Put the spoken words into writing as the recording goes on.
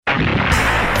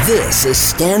This is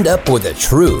Stand Up for the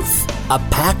Truth, a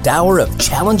packed hour of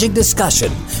challenging discussion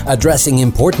addressing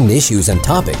important issues and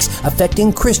topics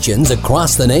affecting Christians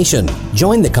across the nation.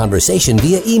 Join the conversation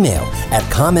via email at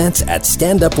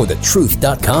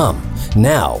comments@standupforthetruth.com.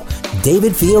 Now,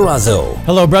 David Fiorazo.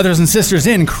 Hello, brothers and sisters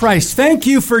in Christ. Thank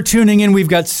you for tuning in. We've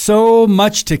got so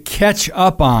much to catch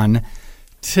up on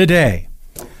today.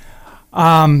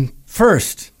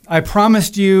 First, I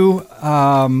promised you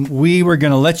we were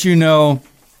going to let you know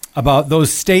about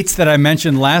those states that I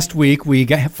mentioned last week. We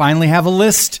finally have a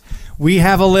list. We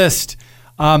have a list.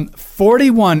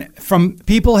 41 from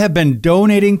people have been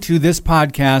donating to this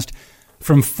podcast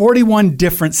from 41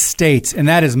 different states, and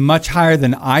that is much higher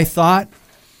than I thought.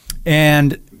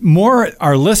 And more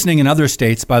are listening in other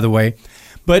states, by the way.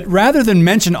 But rather than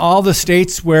mention all the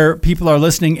states where people are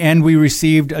listening and we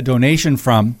received a donation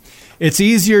from, it's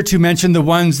easier to mention the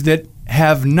ones that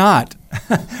have not.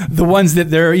 The ones that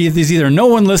there's either no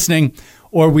one listening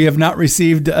or we have not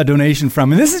received a donation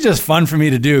from. And this is just fun for me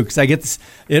to do because I get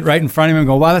it right in front of me and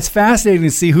go, wow, that's fascinating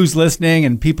to see who's listening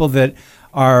and people that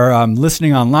are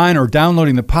listening online or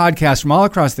downloading the podcast from all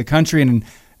across the country and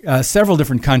in several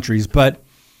different countries. But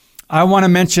I want to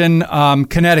mention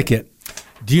Connecticut.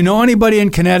 Do you know anybody in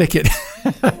Connecticut?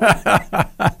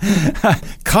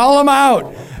 Call them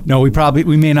out. No, we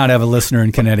may not have a listener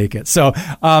in Connecticut. So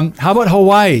how about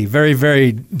Hawaii? Very,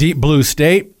 very deep blue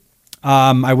state.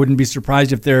 I wouldn't be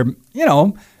surprised if there,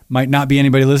 might not be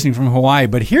anybody listening from Hawaii.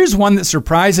 But here's one that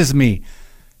surprises me.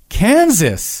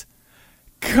 Kansas.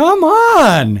 Come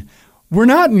on. We're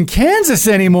not in Kansas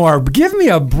anymore. Give me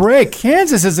a break.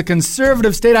 Kansas is a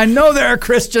conservative state. I know there are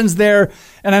Christians there,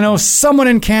 and I know someone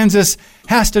in Kansas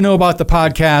has to know about the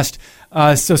podcast.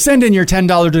 So send in your $10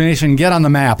 donation and get on the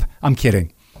map. I'm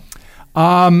kidding.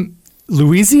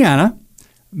 Louisiana,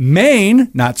 Maine,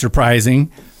 not surprising.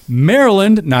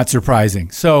 Maryland, not surprising.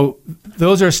 So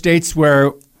those are states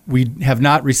where we have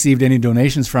not received any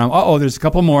donations from. There's a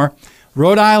couple more.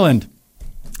 Rhode Island,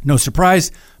 no surprise.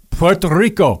 Puerto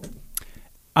Rico.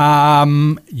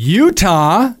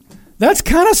 Utah, that's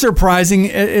kind of surprising.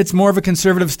 It's more of a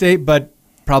conservative state, but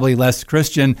probably less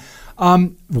Christian.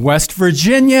 West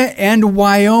Virginia and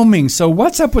Wyoming. So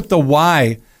what's up with the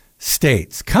Y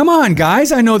states? Come on,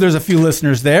 guys. I know there's a few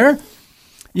listeners there.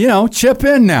 Chip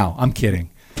in now. I'm kidding.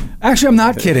 Actually, I'm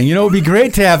not kidding. It would be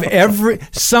great to have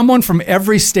someone from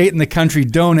every state in the country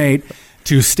donate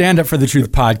to Stand Up for the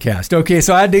Truth podcast. Okay,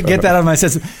 so I had to get that out of my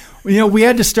system. We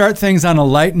had to start things on a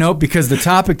light note because the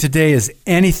topic today is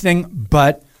anything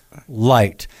but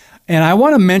light. And I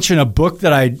want to mention a book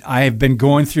that I have been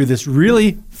going through that's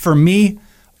really, for me,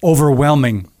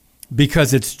 overwhelming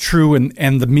because it's true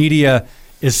and the media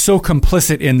is so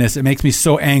complicit in this. It makes me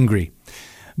so angry.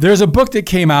 There's a book that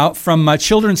came out from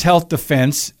Children's Health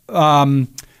Defense,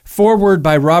 foreword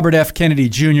by Robert F. Kennedy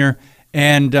Jr.,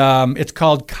 and it's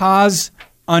called Cause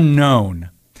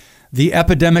Unknown, The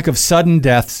Epidemic of Sudden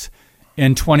Deaths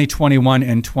in 2021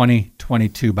 and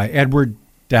 2022 by Edward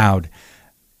Dowd.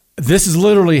 This is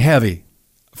literally heavy,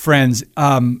 friends.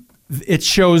 It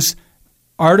shows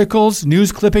articles,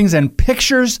 news clippings, and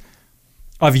pictures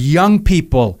of young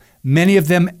people, many of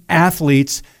them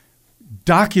athletes,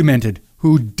 documented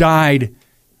who died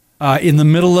in the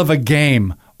middle of a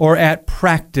game or at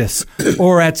practice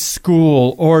or at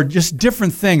school or just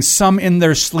different things, some in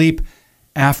their sleep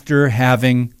after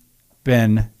having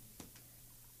been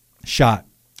shot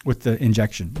with the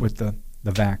injection, with the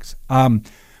vax.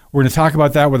 We're going to talk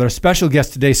about that with our special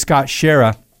guest today, Scott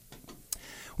Schara.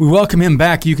 We welcome him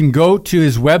back. You can go to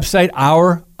his website,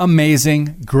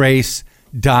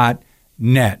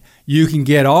 ouramazinggrace.net. You can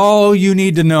get all you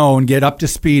need to know and get up to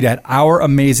speed at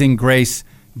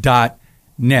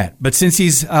ouramazinggrace.net. But since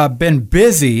he's been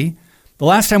busy, the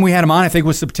last time we had him on, I think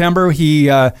was September, he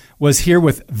was here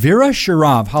with Vera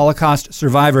Sharav, Holocaust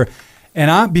survivor.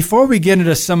 And before we get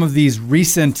into some of these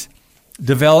recent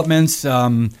developments,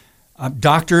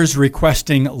 doctors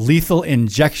requesting lethal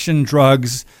injection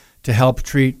drugs to help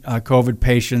treat COVID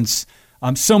patients,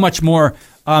 so much more.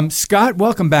 Scott,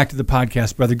 welcome back to the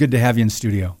podcast, brother. Good to have you in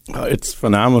studio. It's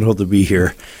phenomenal to be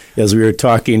here. As we were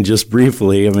talking just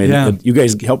briefly, you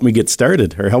guys helped me get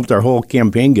started, or helped our whole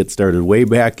campaign get started way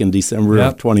back in December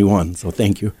of 21. So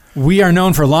thank you. We are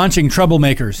known for launching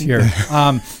troublemakers here.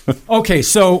 Okay,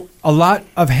 so a lot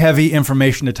of heavy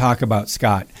information to talk about,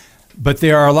 Scott. But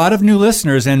there are a lot of new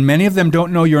listeners, and many of them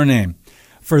don't know your name.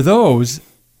 For those,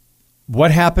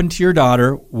 what happened to your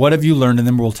daughter? What have you learned? And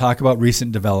then we'll talk about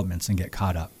recent developments and get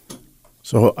caught up.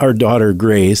 So our daughter,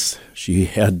 Grace, she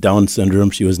had Down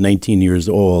syndrome. She was 19 years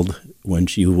old when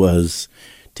she was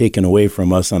taken away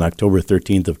from us on October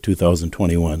 13th of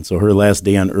 2021. So her last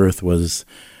day on earth was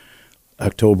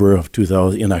October of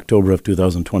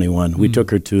 2021. We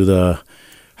took her to the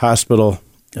hospital,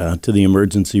 to the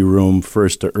emergency room,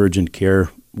 first to urgent care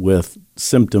with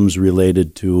symptoms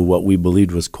related to what we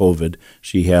believed was COVID.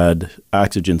 She had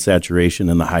oxygen saturation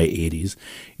in the high 80s,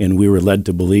 and we were led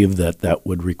to believe that that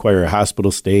would require a hospital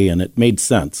stay, and it made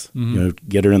sense.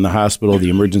 Get her in the hospital. The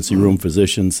emergency room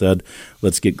physician said,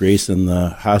 let's get Grace in the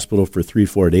hospital for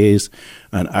 3-4 days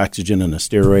on oxygen and a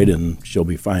steroid, and she'll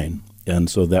be fine. And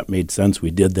so that made sense. We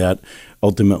did that.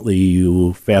 Ultimately,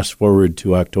 you fast forward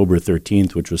to October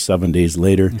 13th, which was 7 days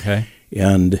later. Okay.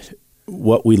 And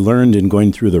what we learned in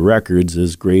going through the records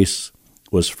is Grace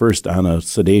was first on a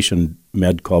sedation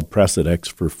med called Precedex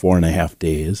for 4.5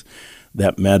 days.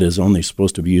 That med is only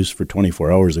supposed to be used for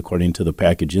 24 hours according to the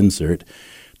package insert.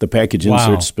 The package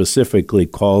insert specifically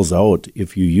calls out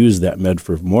if you use that med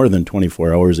for more than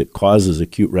 24 hours, it causes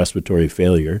acute respiratory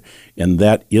failure, and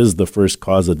that is the first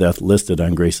cause of death listed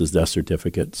on Grace's death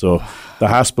certificate. So the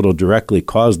hospital directly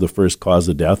caused the first cause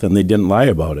of death, and they didn't lie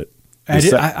about it.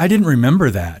 I didn't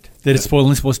remember that it's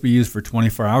only supposed to be used for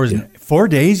 24 hours. Yeah. 4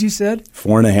 days, you said?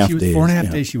 4.5 days.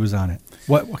 4.5 days she was on it.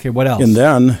 What else? And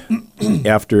then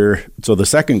so the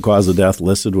second cause of death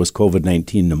listed was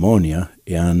COVID-19 pneumonia,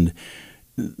 and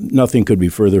nothing could be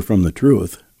further from the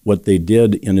truth. What they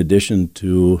did in addition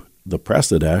to the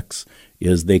Precedex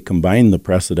is they combined the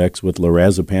Precedex with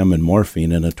lorazepam and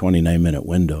morphine in a 29-minute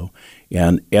window.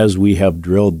 And as we have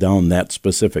drilled down that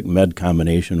specific med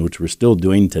combination, which we're still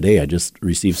doing today, I just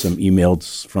received some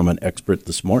emails from an expert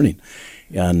this morning,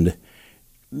 and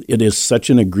it is such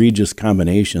an egregious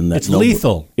combination that it's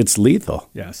lethal. It's lethal.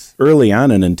 Yes. Early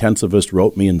on, an intensivist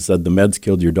wrote me and said, the meds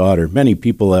killed your daughter. Many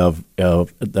people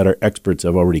that are experts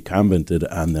have already commented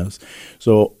on this.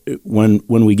 So when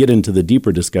we get into the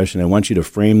deeper discussion, I want you to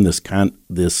frame this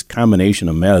combination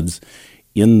of meds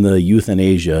in the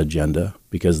euthanasia agenda,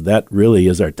 because that really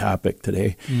is our topic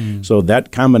today. So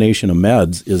that combination of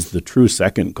meds is the true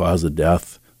second cause of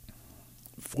death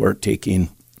for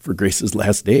Grace's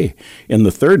last day. And the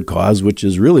third cause, which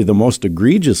is really the most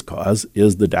egregious cause,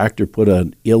 is the doctor put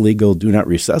an illegal do not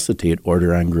resuscitate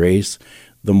order on Grace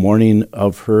the morning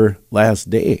of her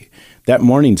last day. That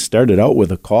morning started out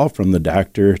with a call from the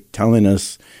doctor telling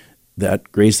us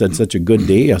that Grace had such a good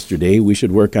day yesterday, we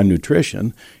should work on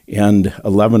nutrition. And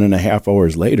 11 and a half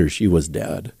hours later, she was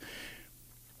dead.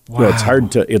 Wow. Well,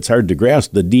 it's hard to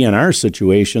grasp. The DNR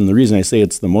situation, the reason I say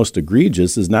it's the most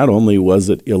egregious is not only was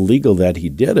it illegal that he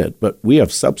did it, but we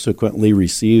have subsequently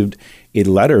received a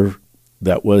letter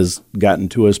that was gotten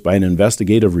to us by an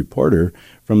investigative reporter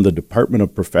from the Department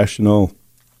of Professional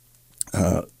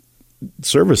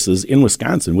Services in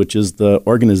Wisconsin, which is the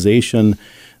organization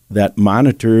that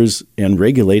monitors and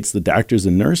regulates the doctors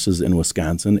and nurses in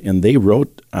Wisconsin. And they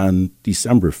wrote on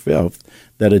December 5th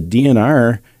that a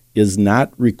DNR is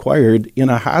not required in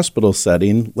a hospital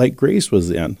setting like Grace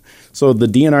was in. So the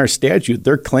DNR statute,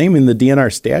 they're claiming the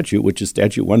DNR statute, which is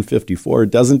Statute 154,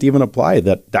 doesn't even apply,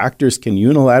 that doctors can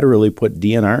unilaterally put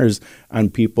DNRs on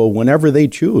people whenever they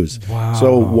choose. Wow.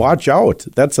 So watch out.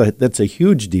 That's a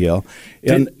huge deal.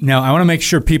 And now I want to make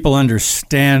sure people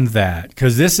understand that,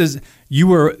 because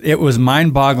it was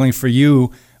mind-boggling for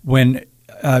you when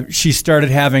she started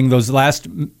having those last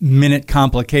minute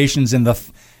complications in the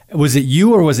was it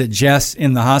you or was it Jess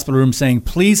in the hospital room saying,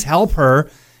 please help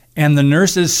her? And the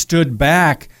nurses stood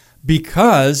back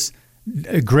because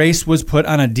Grace was put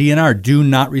on a DNR, do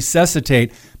not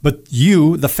resuscitate. But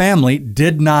you, the family,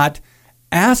 did not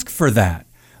ask for that.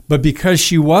 But because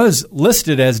she was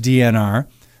listed as DNR,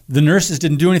 the nurses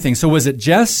didn't do anything. So was it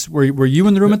Jess? Were you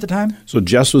in the room at the time? So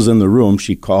Jess was in the room.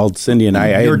 She called Cindy and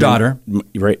I. Your daughter.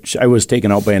 Right. I was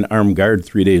taken out by an armed guard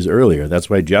 3 days earlier. That's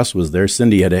why Jess was there.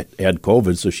 Cindy had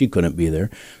COVID, so she couldn't be there.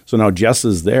 So now Jess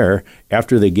is there.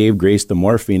 After they gave Grace the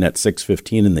morphine at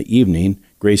 6:15 in the evening,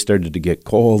 Grace started to get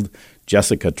cold.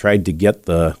 Jessica tried to get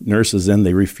the nurses in.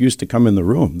 They refused to come in the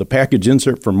room. The package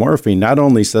insert for morphine not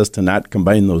only says to not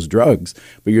combine those drugs,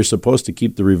 but you're supposed to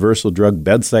keep the reversal drug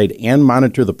bedside and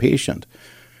monitor the patient.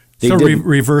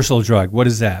 Reversal drug, what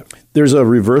is that? There's a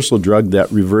reversal drug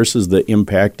that reverses the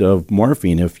impact of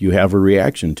morphine if you have a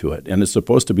reaction to it. And it's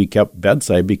supposed to be kept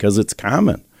bedside because it's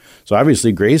common. So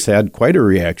obviously Grace had quite a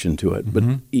reaction to it. But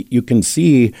you can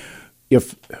see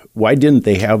why didn't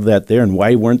they have that there and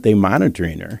why weren't they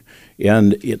monitoring her?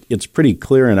 And it's pretty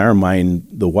clear in our mind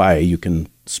the why. You can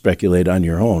speculate on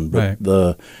your own. But right.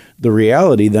 The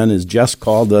reality then is Jess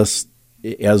called us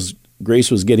as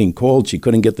Grace was getting cold. She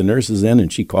couldn't get the nurses in,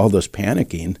 and she called us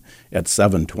panicking at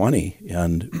 7:20.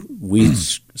 And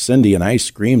Cindy and I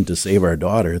screamed to save our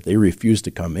daughter. They refused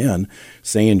to come in,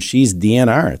 saying she's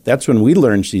DNR. That's when we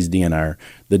learned she's DNR.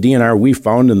 The DNR we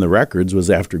found in the records was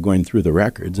after going through the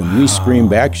records. And we screamed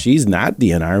back, she's not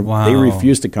DNR. Wow. They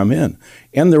refused to come in.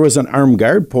 And there was an armed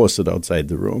guard posted outside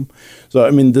the room. So,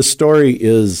 I mean, this story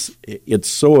it's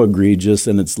so egregious,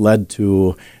 and it's led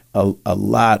to a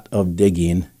lot of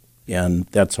digging. And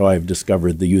that's how I've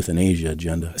discovered the euthanasia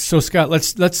agenda. So, Scott,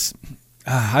 let's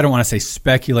I don't want to say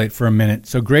speculate for a minute.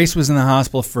 So Grace was in the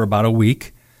hospital for about a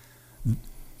week.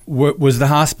 Was the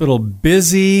hospital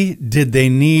busy? Did they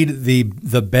need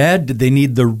the bed? Did they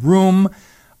need the room?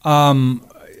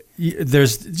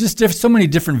 There's just so many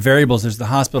different variables. There's the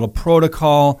hospital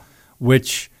protocol,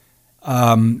 which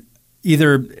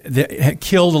either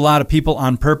killed a lot of people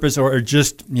on purpose, or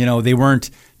just they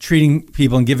weren't treating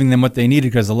people and giving them what they needed,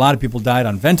 because a lot of people died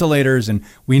on ventilators, and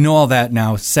we know all that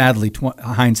now. Sadly,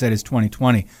 hindsight is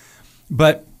 20/20.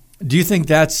 But do you think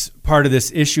that's part of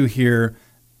this issue here,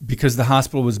 because the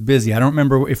hospital was busy? I don't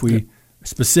remember if we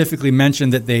specifically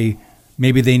mentioned that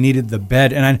maybe they needed the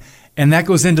bed, and that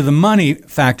goes into the money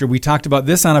factor. We talked about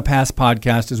this on a past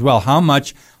podcast as well. How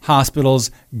much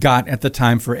hospitals got at the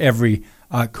time for every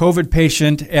COVID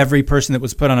patient, every person that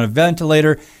was put on a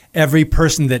ventilator, every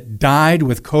person that died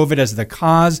with COVID as the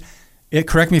cause.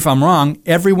 Correct me if I'm wrong,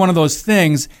 every one of those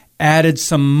things added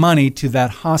some money to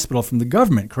that hospital from the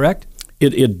government, correct?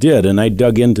 It did, and I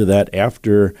dug into that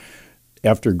after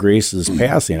Grace's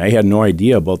passing. I had no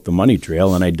idea about the money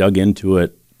trail, and I dug into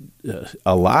it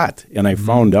a lot, and I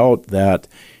found out that,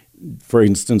 for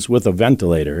instance, with a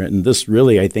ventilator, and this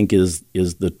really, I think, is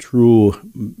the true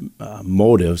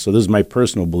motive. So this is my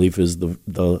personal belief, is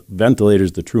the ventilator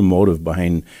is the true motive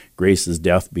behind Grace's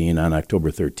death being on October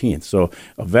 13th. So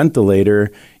a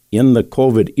ventilator in the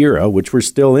COVID era, which we're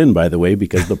still in, by the way,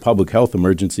 because the public health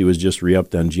emergency was just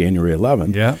re-upped on January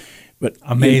 11th. Yeah. But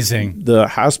amazing. The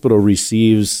hospital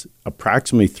receives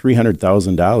approximately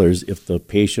 $300,000 if the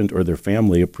patient or their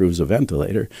family approves a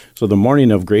ventilator. So the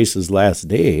morning of Grace's last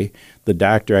day, the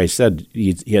doctor,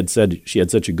 she had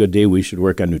such a good day, we should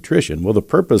work on nutrition. Well, the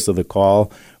purpose of the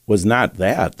call was not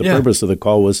that. The purpose of the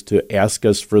call was to ask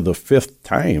us for the fifth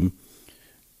time,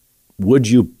 would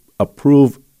you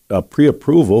approve a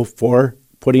pre-approval for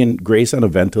putting Grace on a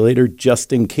ventilator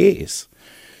just in case?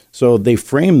 So they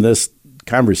framed this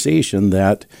conversation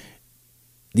that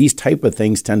these type of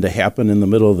things tend to happen in the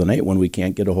middle of the night when we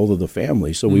can't get a hold of the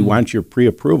family. So we want your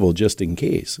pre-approval just in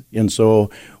case. And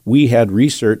so we had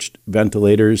researched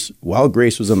ventilators while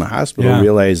Grace was in the hospital,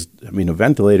 realized, a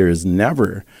ventilator is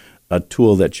never a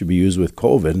tool that should be used with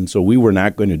COVID. And so we were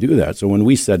not going to do that. So when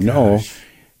we said no,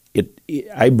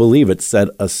 I believe it set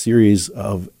a series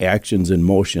of actions in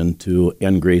motion to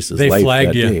end Grace's life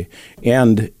that day.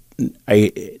 And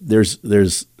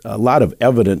there's a lot of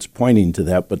evidence pointing to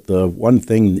that, but the one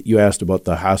thing that you asked about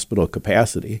the hospital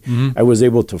capacity, I was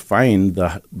able to find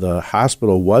the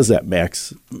hospital was at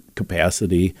max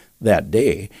capacity that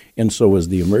day, and so was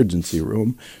the emergency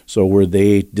room. So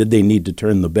did they need to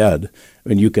turn the bed? I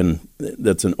mean,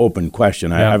 that's an open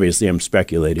question. I obviously am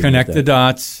speculating. Connect the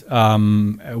dots.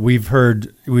 We've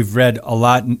read a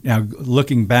lot now,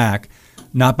 looking back,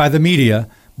 not by the media,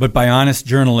 but by honest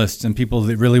journalists and people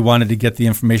that really wanted to get the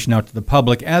information out to the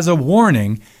public as a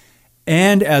warning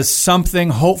and as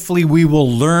something hopefully we will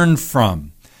learn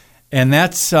from. And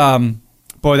that's,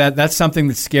 that's something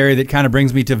that's scary. That kind of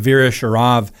brings me to Vera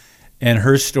Sharav and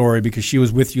her story, because she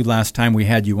was with you last time we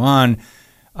had you on.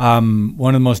 One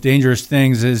of the most dangerous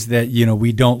things is that,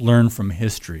 we don't learn from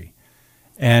history.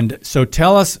 And so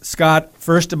tell us, Scott,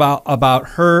 first about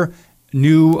her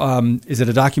new, is it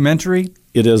a documentary?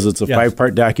 It is. It's a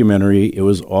 5-part documentary. It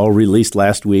was all released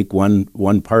last week, one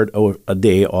part a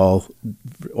day, all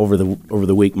over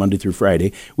the week, Monday through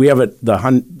Friday. We have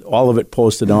all of it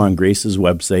posted on Grace's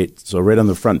website. So right on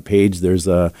the front page, there's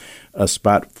a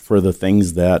spot for the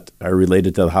things that are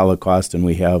related to the Holocaust, and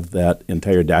we have that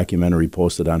entire documentary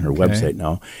posted on her website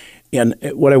now. And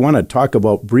what I want to talk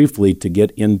about briefly to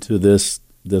get into this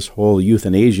whole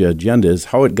euthanasia agenda is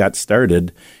how it got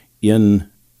started in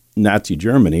Nazi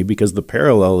Germany, because the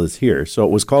parallel is here. So it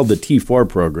was called the T4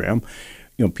 program.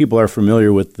 People are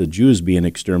familiar with the Jews being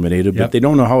exterminated, but they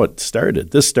don't know how it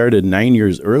started. This started 9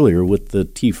 years earlier with the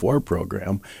T4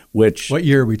 program, which... What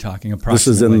year are we talking approximately? This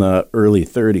is in the early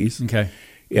 30s. Okay.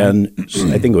 And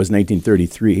I think it was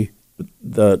 1933.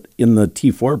 In the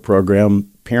T4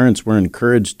 program, parents were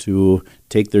encouraged to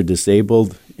take their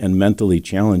disabled and mentally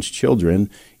challenged children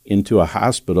into a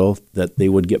hospital that they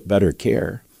would get better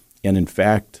care. And in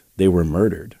fact, they were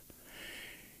murdered.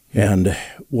 And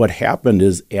what happened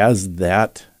is, as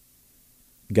that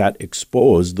got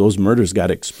exposed, those murders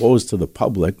got exposed to the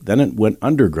public, then it went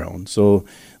underground. So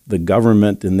the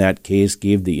government in that case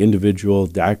gave the individual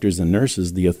doctors and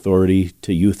nurses the authority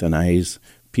to euthanize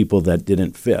people that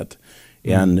didn't fit.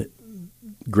 And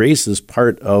Grace is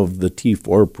part of the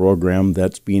T4 program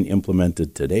that's being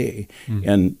implemented today.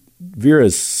 And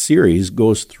Vera's series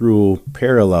goes through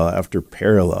parallel after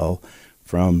parallel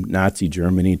from Nazi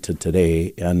Germany to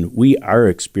today. And we are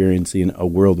experiencing a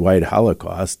worldwide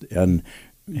Holocaust. And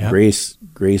Grace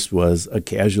was a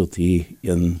casualty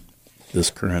in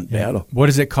this current battle. What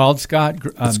is it called, Scott?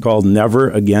 It's called Never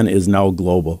Again Is Now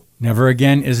Global. Never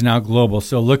Again is Now Global.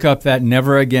 So look up that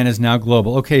Never Again is Now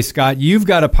Global. Okay, Scott, you've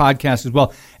got a podcast as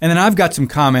well. And then I've got some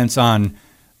comments on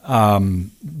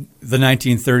the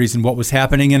 1930s and what was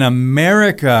happening in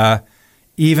America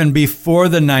even before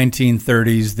the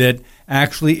 1930s that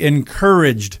actually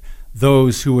encouraged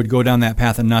those who would go down that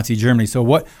path in Nazi Germany.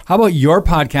 So how about your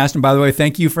podcast? And by the way,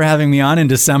 thank you for having me on in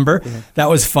December. That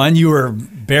was fun. You were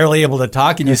barely able to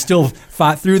talk and you still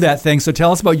fought through that thing. So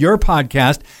tell us about your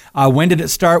podcast. When did it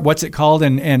start? What's it called?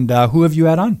 And who have you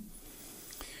had on?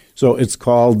 So it's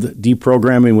called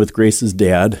Deprogramming with Grace's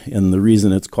Dad. And the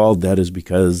reason it's called that is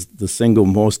because the single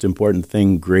most important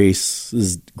thing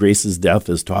Grace's death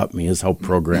has taught me is how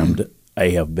programmed I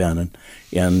have been.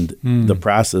 And the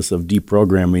process of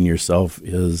deprogramming yourself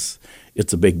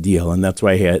it's a big deal. And that's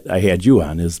why I had you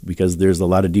on, is because there's a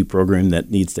lot of deprogramming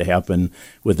that needs to happen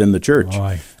within the church.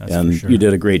 And you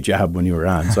did a great job when you were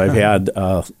on. So I've had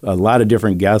a lot of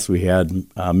different guests. We had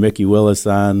Mickey Willis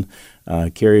on,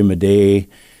 Carrie Madej.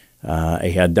 I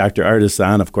had Dr. Artis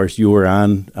on. Of course, you were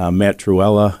on. Matt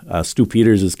Truella. Stu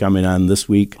Peters is coming on this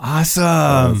week.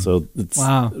 Awesome. So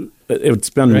it's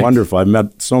been wonderful. I've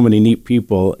met so many neat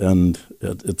people, and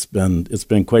it's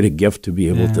been quite a gift to be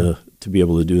able to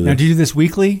do this. Now, do you do this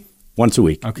weekly? Once a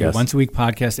week. Okay, yes. Once a week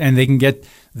podcast, and they can get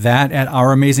that at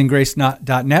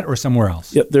ouramazinggrace.net or somewhere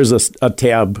else. Yep, there's a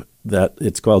tab that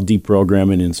it's called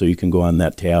Deprogramming, and so you can go on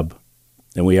that tab.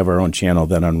 And we have our own channel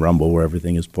then on Rumble where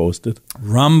everything is posted.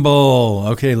 Rumble.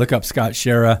 Okay, look up Scott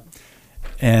Schara.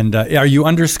 And are you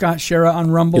under Scott Schara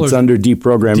on Rumble? It's under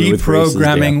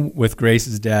Deprogramming with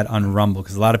Grace's Dad on Rumble,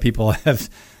 because a lot of people have,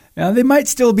 they might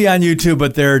still be on YouTube,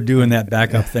 but they're doing that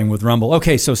backup thing with Rumble.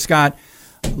 Okay, so Scott,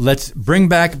 let's bring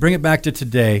it back to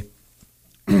today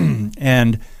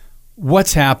and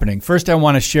what's happening. First, I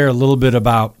want to share a little bit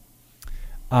about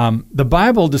the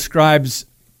Bible describes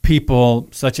people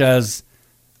such as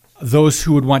those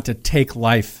who would want to take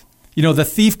life. The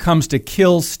thief comes to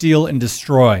kill, steal, and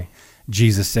destroy,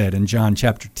 Jesus said in John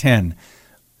chapter 10.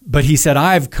 But he said,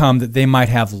 I've come that they might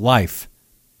have life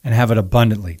and have it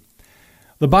abundantly.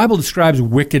 The Bible describes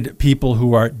wicked people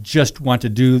who are just want to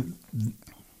do,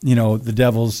 the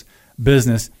devil's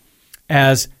business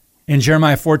as, in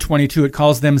Jeremiah 4:22, it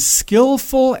calls them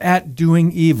skillful at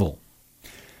doing evil.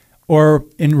 Or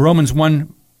in Romans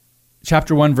 1,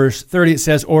 Chapter 1, verse 30, it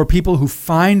says, or people who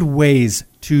find ways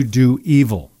to do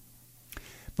evil.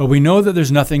 But we know that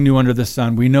there's nothing new under the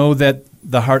sun. We know that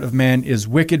the heart of man is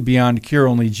wicked beyond cure.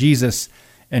 Only Jesus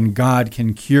and God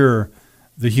can cure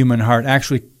the human heart,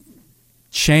 actually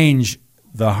change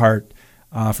the heart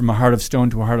from a heart of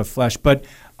stone to a heart of flesh. But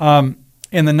in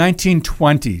the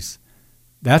 1920s,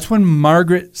 that's when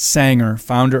Margaret Sanger,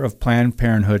 founder of Planned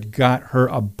Parenthood, got her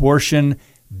abortion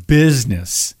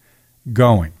business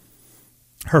going.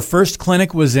 Her first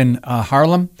clinic was in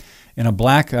Harlem, in a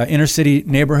black inner city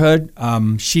neighborhood.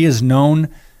 She was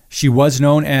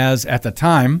known as, at the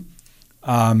time,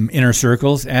 inner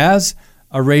circles, as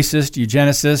a racist,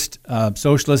 eugenicist,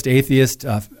 socialist, atheist,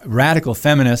 radical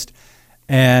feminist.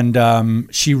 And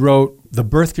she wrote, The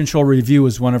Birth Control Review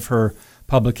was one of her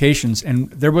publications. And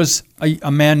there was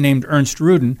a man named Ernst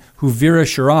Rudin, who Vera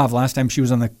Sharav, last time she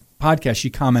was on the podcast,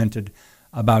 she commented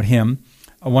about him,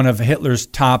 one of Hitler's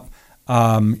top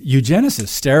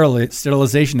eugenicists,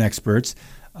 sterilization experts,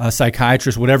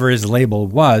 psychiatrists, whatever his label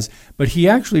was. But he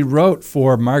actually wrote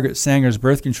for Margaret Sanger's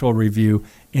Birth Control Review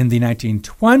in the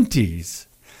 1920s.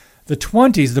 The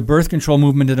 20s, the birth control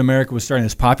movement in America was starting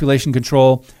this population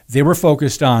control. They were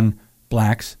focused on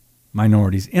blacks,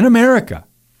 minorities in America.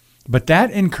 But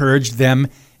that encouraged them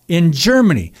in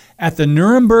Germany. At the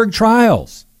Nuremberg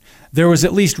trials, there was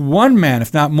at least one man,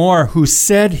 if not more, who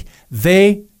said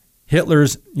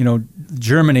Hitler's,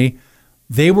 Germany,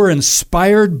 they were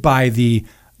inspired by the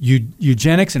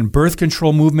eugenics and birth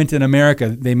control movement in America.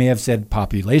 They may have said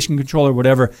population control or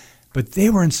whatever, but they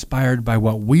were inspired by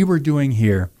what we were doing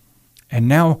here. And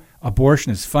now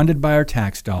abortion is funded by our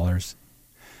tax dollars.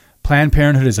 Planned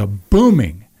Parenthood is a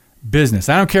booming business.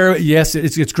 I don't care. Yes,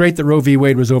 it's great that Roe v.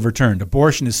 Wade was overturned.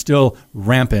 Abortion is still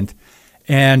rampant,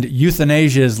 and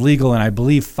euthanasia is legal in, I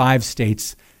believe, 5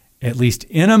 states, at least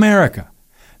in America.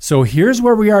 So here's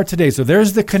where we are today. So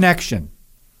there's the connection.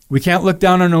 We can't look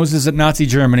down our noses at Nazi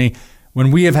Germany when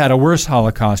we have had a worse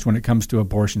Holocaust when it comes to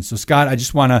abortion. So, Scott, I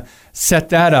just want to set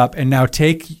that up and now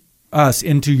take us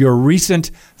into your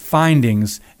recent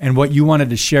findings and what you wanted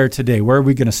to share today. Where are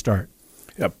we going to start?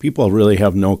 Yeah, people really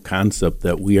have no concept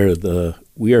that we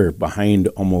are behind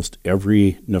almost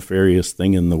every nefarious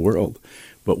thing in the world.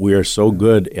 But we are so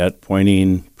good at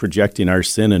projecting our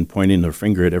sin and pointing the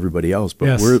finger at everybody else.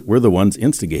 But Yes. we're the ones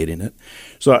instigating it.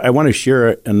 So I want to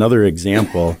share another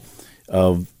example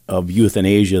of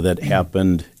euthanasia that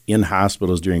happened in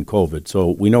hospitals during COVID.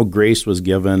 So we know Grace was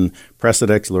given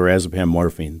Precedex, lorazepam,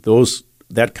 morphine.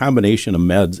 That combination of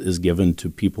meds is given to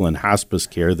people in hospice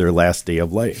care their last day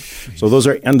of life. So those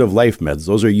are end-of-life meds.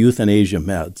 Those are euthanasia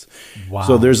meds. Wow.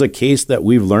 So there's a case that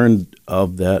we've learned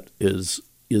of that is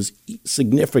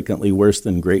significantly worse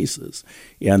than Grace's.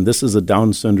 And this is a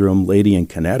Down syndrome lady in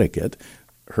Connecticut.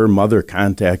 Her mother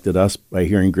contacted us by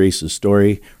hearing Grace's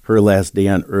story. Her last day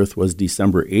on earth was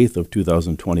December 8th of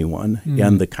 2021.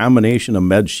 And the combination of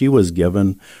meds she was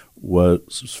given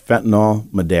was fentanyl,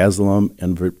 midazolam,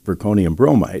 and zirconium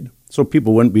bromide. So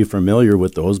people wouldn't be familiar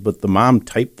with those, but the mom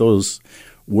typed those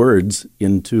words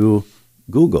into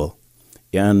Google,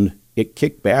 and it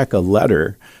kicked back a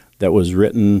letter that was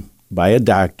written by a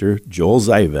doctor, Joel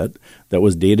Zivet, that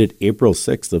was dated April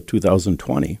 6th of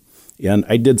 2020. And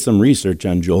I did some research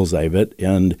on Joel Zivet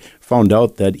and found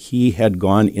out that he had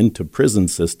gone into prison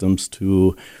systems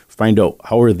to find out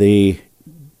how are they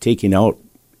taking out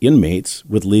inmates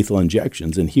with lethal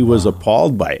injections, and he was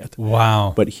appalled by it.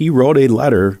 Wow. But he wrote a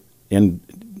letter and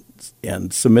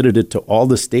submitted it to all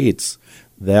the states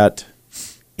that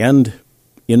end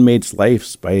inmates'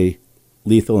 lives by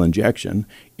lethal injection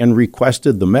and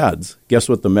requested the meds. Guess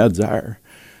what the meds are?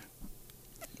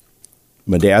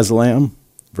 Midazolam,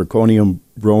 zirconium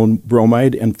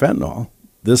bromide, and fentanyl.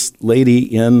 This lady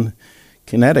in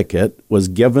Connecticut was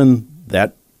given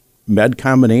that med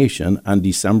combination on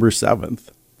December 7th,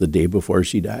 the day before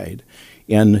she died.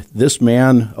 And this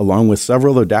man, along with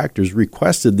several other doctors,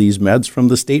 requested these meds from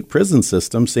the state prison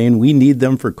system, saying, we need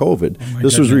them for COVID.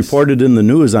 This was reported in the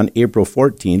news on April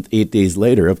 14th, 8 days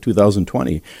later of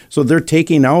 2020. So they're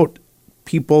taking out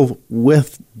people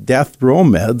with death row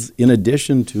meds in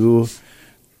addition to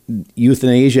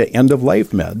euthanasia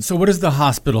end-of-life meds. So what does the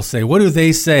hospital say? What do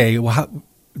they say? Well,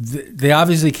 they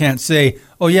obviously can't say,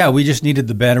 oh, yeah, we just needed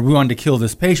the bed or we wanted to kill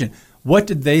this patient. What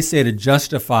did they say to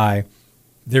justify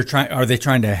are they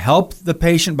trying to help the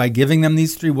patient by giving them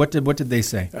these 3? What did they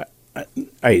say?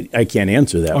 I can't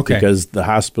answer that because the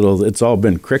hospital, it's all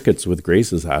been crickets with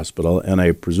Grace's hospital, and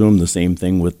I presume the same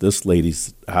thing with this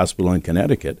lady's hospital in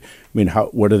Connecticut. I mean,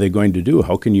 what are they going to do?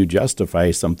 How can you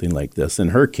justify something like this? In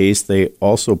her case, they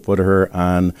also put her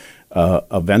on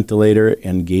a ventilator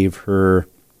and gave her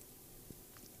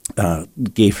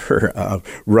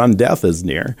run death as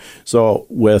near. So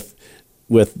with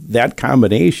that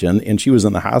combination, and she was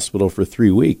in the hospital for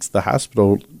 3 weeks, the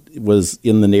hospital was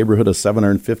in the neighborhood of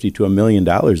 $750,000 to $1 million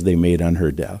they made on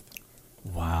her death.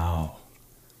 Wow.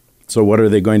 So what are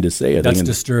they going to say? That's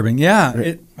disturbing.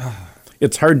 Yeah.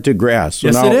 It's hard to grasp. So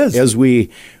yes, now, it is. As we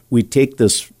take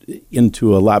this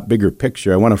into a lot bigger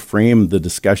picture, I want to frame the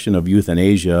discussion of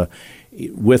euthanasia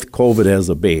with COVID as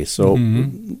a base. So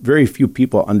very few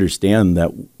people understand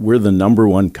that we're the number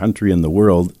one country in the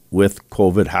world with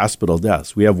COVID hospital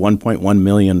deaths. We have 1.1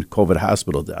 million COVID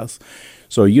hospital deaths.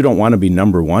 So you don't want to be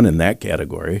number one in that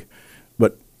category.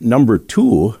 But number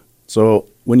two, so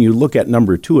when you look at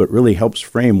number two, it really helps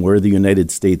frame where the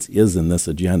United States is in this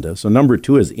agenda. So number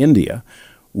two is India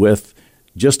with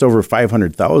just over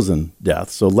 500,000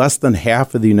 deaths, so less than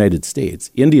half of the United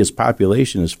States. India's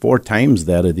population is 4 times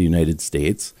that of the United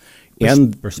States,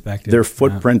 and their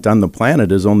footprint on the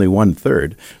planet is only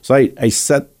 1/3. So I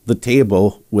set the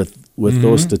table with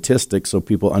those statistics so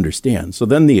people understand. So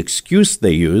then the excuse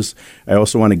they use, I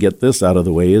also want to get this out of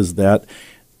the way, is that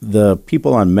the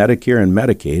people on Medicare and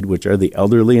Medicaid, which are the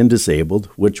elderly and disabled,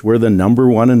 which were the number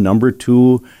one and number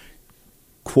two,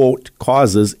 quote,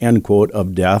 causes, end quote,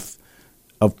 of death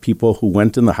of people who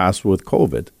went in the hospital with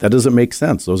COVID. That doesn't make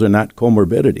sense. Those are not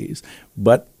comorbidities.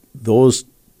 But those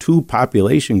two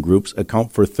population groups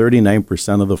account for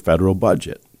 39% of the federal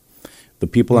budget. The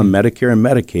people on Medicare and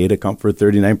Medicaid account for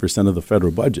 39% of the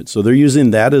federal budget. So they're using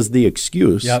that as the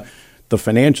excuse, the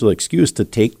financial excuse to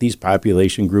take these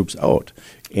population groups out.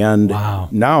 And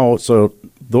now, so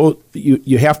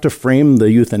you have to frame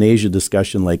the euthanasia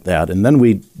discussion like that. And then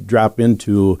we drop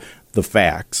into the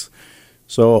facts.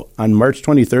 So on March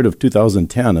 23rd of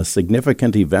 2010, a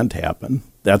significant event happened.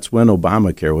 That's when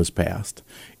Obamacare was passed.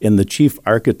 And the chief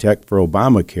architect for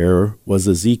Obamacare was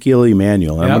Ezekiel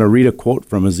Emanuel. Yep. I'm going to read a quote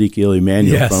from Ezekiel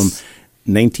Emanuel from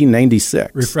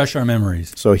 1996. Refresh our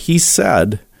memories. So he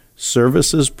said,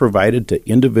 services provided to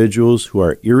individuals who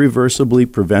are irreversibly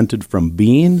prevented from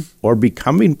being or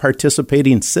becoming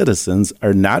participating citizens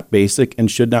are not basic and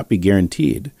should not be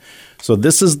guaranteed. So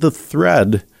this is the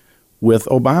thread with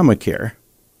Obamacare.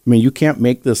 I mean, you can't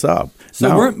make this up. So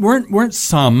now, weren't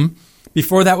some,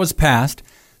 before that was passed,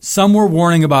 some were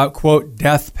warning about, quote,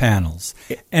 death panels.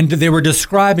 And they were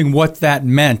describing what that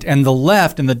meant. And the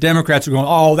left and the Democrats were going,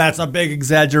 oh, that's a big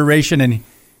exaggeration. And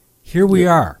here we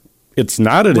are. It's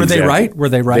not an exaggeration. Were they right? Were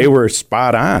they right? They were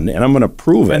spot on, and I'm going to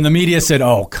prove it. And the media said,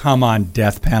 oh, come on,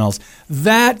 death panels.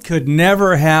 That could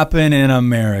never happen in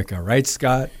America, right,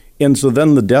 Scott? And so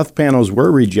then the death panels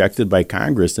were rejected by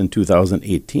Congress in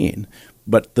 2018.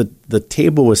 But the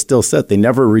table was still set. They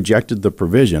never rejected the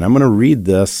provision. I'm going to read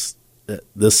this.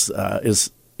 This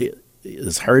is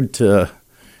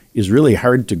really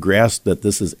hard to grasp that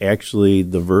this is actually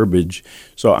the verbiage.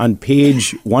 So on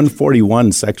page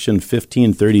 141, section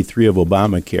 1533 of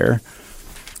Obamacare,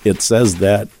 it says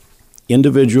that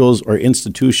individuals or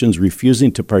institutions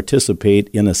refusing to participate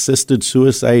in assisted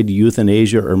suicide,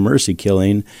 euthanasia, or mercy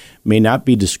killing may not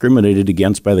be discriminated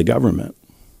against by the government.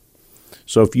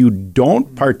 So if you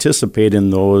don't participate in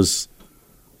those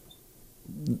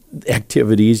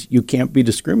activities, you can't be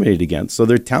discriminated against. So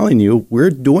they're telling you, we're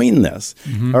doing this.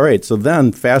 Mm-hmm. All right, so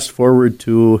then fast forward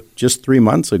to just 3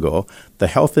 months ago, the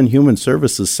Health and Human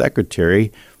Services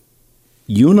Secretary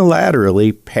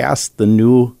unilaterally passed the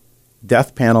new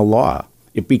death panel law.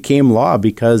 It became law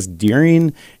because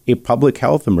during a public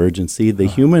health emergency, the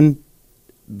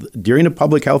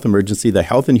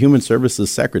Health and Human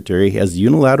Services Secretary has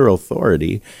unilateral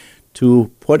authority to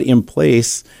put in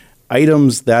place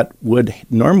items that would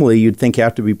normally you'd think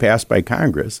have to be passed by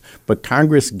Congress, but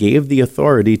Congress gave the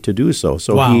authority to do so.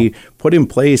 So he put in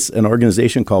place an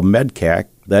organization called MedCAC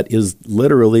that is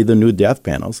literally the new death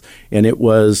panels, and it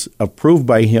was approved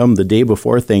by him the day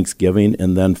before Thanksgiving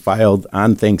and then filed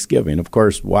on Thanksgiving. Of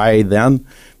course, why then?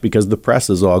 Because the press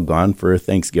is all gone for a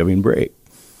Thanksgiving break.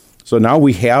 So now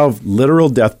we have literal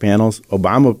death panels.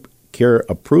 Obamacare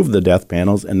approved the death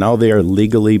panels, and now they are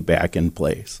legally back in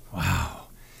place. Wow.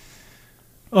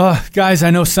 Guys,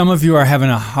 I know some of you are having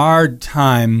a hard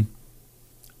time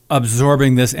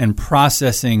absorbing this and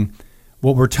processing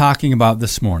what we're talking about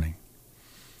this morning.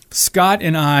 Scott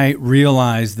and I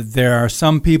realize that there are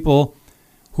some people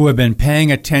who have been paying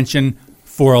attention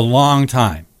for a long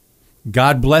time.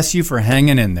 God bless you for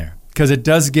hanging in there, because it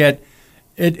does get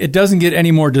it doesn't get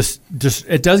any more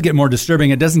it does get more disturbing.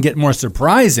 It doesn't get more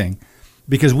surprising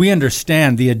because we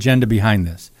understand the agenda behind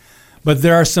this. But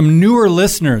there are some newer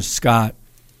listeners, Scott,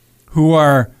 who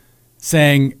are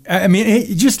saying, I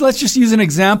mean, let's just use an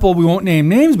example. We won't name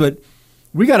names, but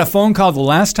we got a phone call the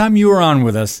last time you were on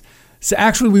with us. So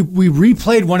actually, we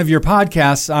replayed one of your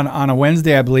podcasts on a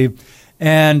Wednesday, I believe,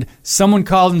 and someone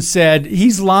called and said,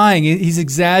 he's lying, he's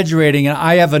exaggerating, and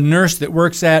I have a nurse that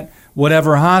works at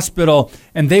whatever hospital,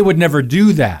 and they would never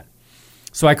do that.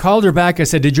 So I called her back. I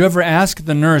said, did you ever ask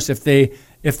the nurse if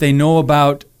they know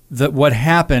about what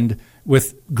happened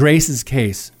with Grace's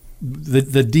case?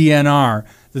 The DNR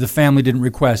that the family didn't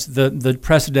request, the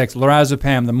Precedex,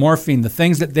 lorazepam, the morphine, the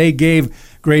things that they gave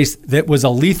Grace that was a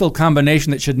lethal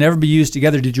combination that should never be used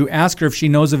together. Did you ask her if she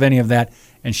knows of any of that?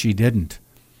 And she didn't.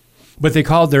 But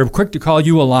they're quick to call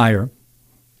you a liar.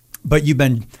 But you've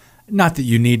been, not that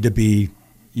you need to be,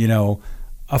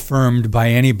 affirmed by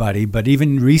anybody, but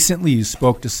even recently you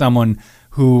spoke to someone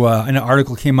who, an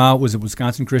article came out, was at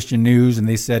Wisconsin Christian News, and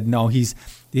they said, no,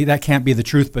 that can't be the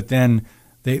truth, but then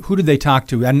who did they talk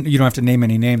to? You don't have to name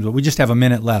any names, but we just have a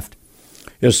minute left.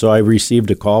 Yes, so I received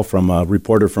a call from a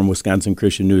reporter from Wisconsin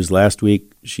Christian News last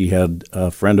week. She had a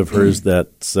friend of hers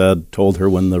that told her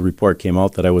when the report came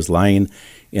out that I was lying,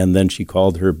 and then she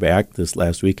called her back this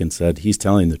last week and said, he's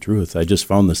telling the truth. I just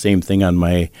found the same thing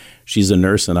she's a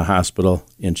nurse in a hospital,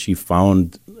 and she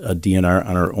found a DNR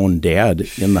on her own dad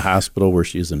in the hospital where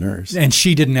she's a nurse. And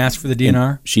she didn't ask for the DNR?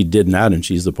 And she did not, and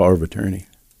she's the power of attorney.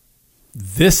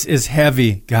 This is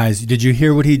heavy, guys. Did you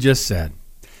hear what he just said?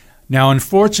 Now,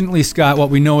 unfortunately, Scott, what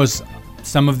we know is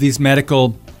some of these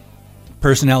medical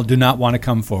personnel do not want to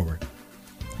come forward.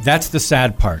 That's the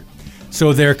sad part.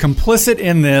 So they're complicit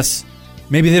in this.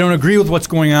 Maybe they don't agree with what's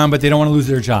going on, but they don't want to lose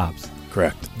their jobs.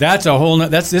 Correct. That's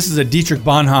this is a Dietrich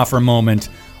Bonhoeffer moment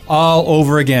all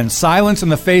over again. Silence in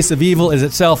the face of evil is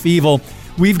itself evil.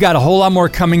 We've got a whole lot more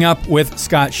coming up with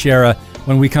Scott Schara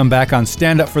when we come back on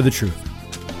Stand Up for the Truth.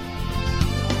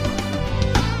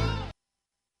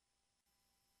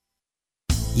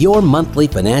 Your monthly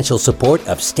financial support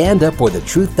of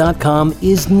StandUpForTheTruth.com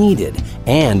is needed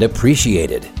and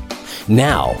appreciated.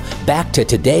 Now, back to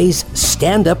today's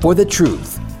Stand Up for the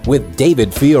Truth with David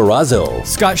Fiorazo.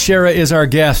 Scott Schara is our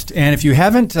guest, and if you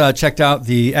haven't checked out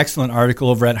the excellent article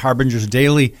over at Harbinger's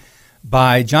Daily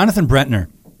by Jonathan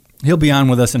Brentner, he'll be on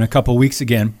with us in a couple weeks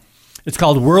again. It's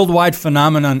called Worldwide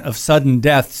Phenomenon of Sudden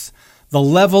Deaths. The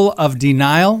level of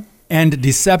denial and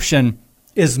deception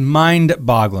is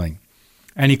mind-boggling.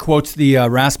 And he quotes the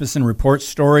Rasmussen Report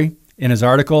story in his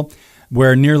article,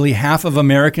 where nearly half of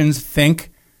Americans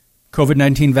think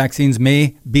COVID-19 vaccines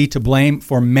may be to blame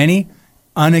for many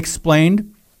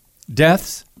unexplained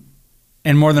deaths.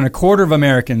 And more than a quarter of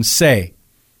Americans say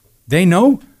they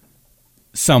know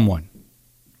someone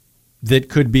that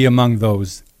could be among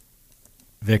those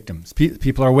victims.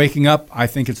 People are waking up. I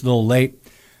think it's a little late.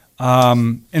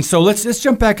 And so let's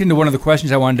jump back into one of the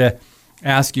questions I wanted to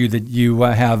ask you that you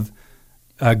have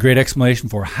a great explanation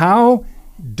for. How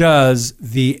does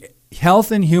the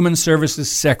Health and Human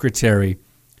Services Secretary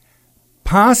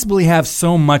possibly have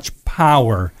so much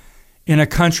power in a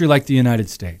country like the United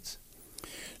States?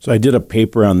 So I did a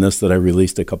paper on this that I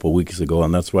released a couple of weeks ago,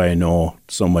 and that's why I know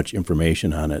so much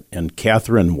information on it. And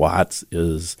Catherine Watts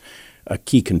is a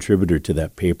key contributor to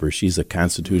that paper. She's a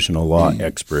constitutional law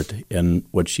expert, and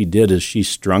what she did is she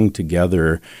strung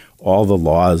together all the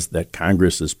laws that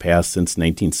Congress has passed since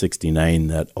 1969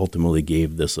 that ultimately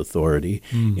gave this authority,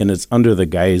 and it's under the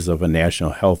guise of a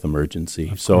national health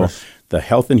emergency. So the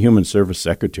Health and Human Service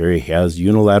Secretary has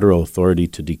unilateral authority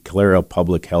to declare a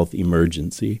public health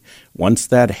emergency. Once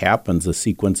that happens, a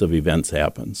sequence of events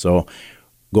happen. So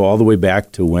go all the way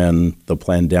back to when the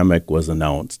pandemic was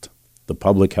announced. The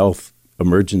public health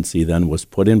emergency then was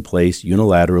put in place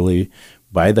unilaterally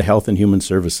by the Health and Human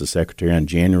Services Secretary on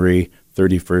January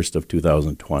 31st of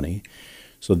 2020.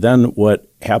 So then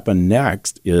what happened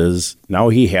next is now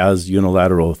he has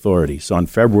unilateral authority. So on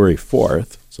February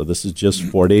 4th, so this is just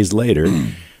 4 days later,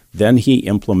 then he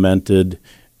implemented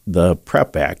the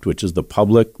PrEP Act, which is the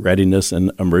Public Readiness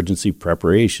and Emergency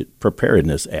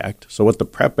Preparedness Act. So what the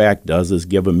PrEP Act does is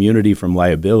give immunity from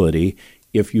liability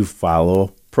if you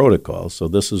follow protocols. So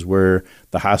this is where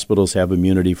the hospitals have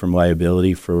immunity from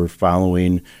liability for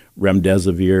following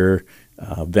remdesivir,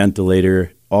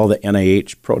 ventilator, all the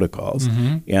NIH protocols.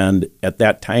 And at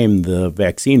that time, the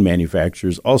vaccine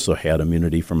manufacturers also had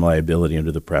immunity from liability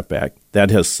under the PrEP Act.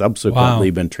 That has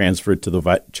subsequently been transferred to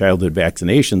the childhood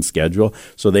vaccination schedule,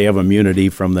 so they have immunity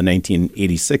from the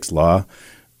 1986 law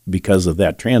because of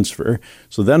that transfer.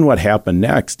 So then what happened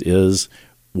next is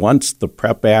once the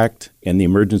PrEP Act and the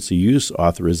emergency use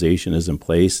authorization is in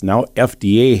place, now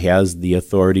FDA has the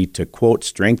authority to, quote,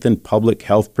 strengthen public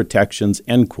health protections,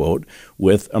 end quote,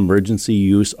 with emergency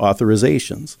use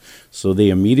authorizations. So they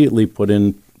immediately put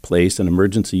in place an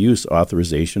emergency use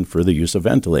authorization for the use of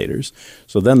ventilators.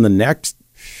 So then the next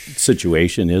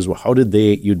situation is, well,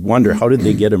 you'd wonder, how did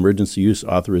they get emergency use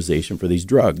authorization for these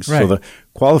drugs? Right. So the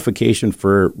qualification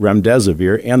for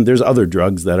remdesivir, and there's other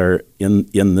drugs that are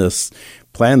in this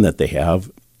plan that they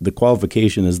have, the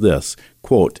qualification is this,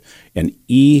 quote, an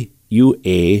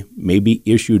EUA may be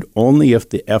issued only if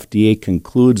the FDA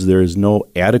concludes there is no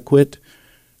adequate,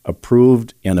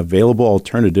 approved, and available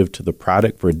alternative to the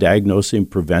product for diagnosing,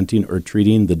 preventing, or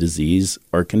treating the disease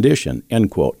or condition, end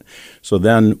quote. So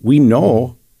then we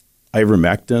know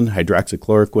ivermectin,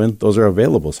 hydroxychloroquine, those are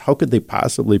available. So how could they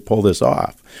possibly pull this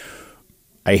off?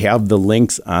 I have the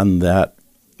links on that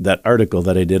article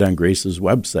that I did on Grace's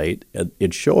website.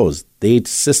 It shows they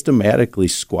systematically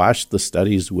squashed the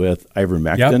studies with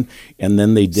ivermectin, and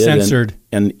then they did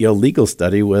an illegal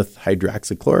study with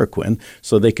hydroxychloroquine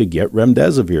so they could get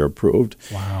remdesivir approved.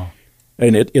 Wow.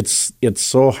 And it's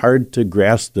so hard to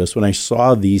grasp this. When I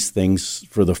saw these things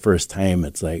for the first time,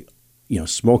 it's like,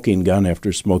 smoking gun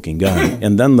after smoking gun.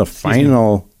 And then the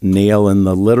final nail in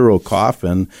the literal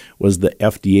coffin was the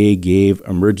FDA gave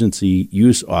emergency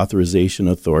use authorization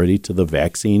authority to the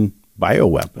vaccine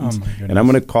bioweapons. And I'm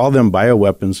going to call them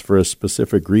bioweapons for a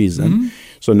specific reason.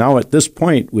 So now at this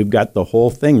point, we've got the whole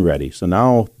thing ready. So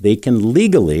now they can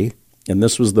legally, and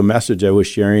this was the message I was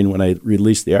sharing when I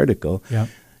released the article,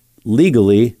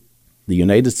 legally, the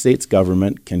United States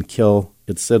government can kill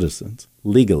its citizens,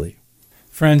 legally.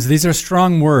 Friends, these are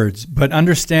strong words, but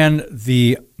understand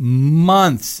the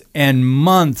months and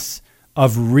months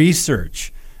of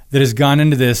research that has gone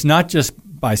into this, not just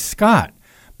by Scott,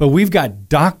 but we've got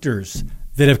doctors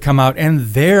that have come out, and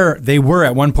they were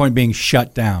at one point being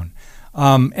shut down.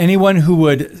 Anyone who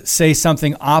would say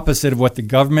something opposite of what the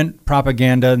government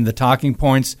propaganda and the talking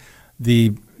points,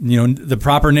 the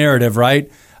proper narrative,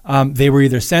 right? They were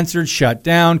either censored, shut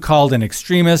down, called an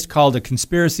extremist, called a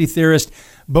conspiracy theorist.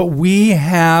 But we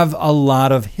have a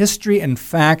lot of history and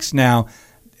facts now.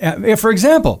 For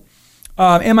example,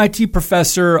 MIT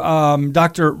professor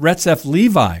Dr. Recep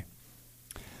Levi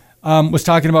was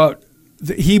talking about,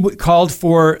 he called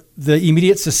for the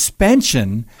immediate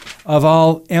suspension of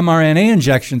all mRNA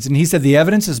injections. And he said the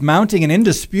evidence is mounting and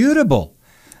indisputable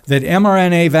that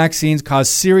mRNA vaccines cause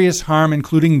serious harm,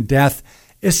 including death,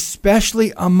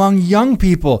 especially among young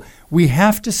people. We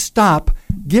have to stop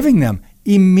giving them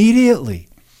immediately.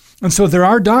 And so there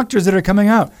are doctors that are coming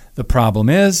out. The problem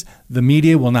is the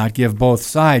media will not give both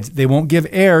sides. They won't give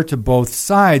air to both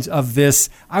sides of this.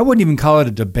 I wouldn't even call it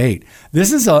a debate.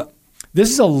 This is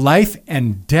a life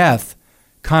and death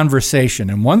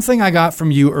conversation. And one thing I got from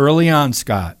you early on,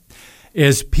 Scott,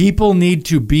 is people need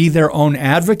to be their own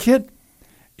advocate.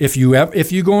 If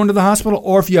you go into the hospital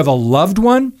or if you have a loved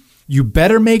one, you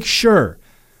better make sure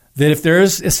that if there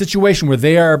is a situation where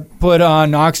they are put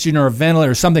on oxygen or a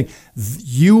ventilator or something,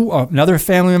 you, another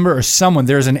family member or someone,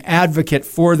 there's an advocate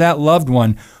for that loved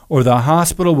one, or the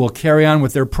hospital will carry on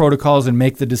with their protocols and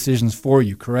make the decisions for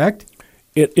you, correct?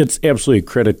 It's absolutely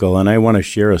critical, and I want to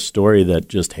share a story that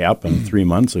just happened 3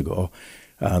 months ago.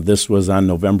 This was on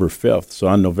November 5th. So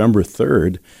on November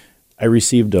 3rd, I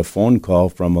received a phone call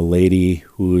from a lady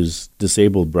whose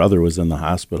disabled brother was in the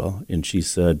hospital, and she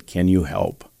said, "Can you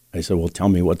help?" I said, "Well, tell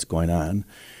me what's going on."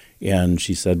 And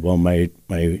she said, "Well, my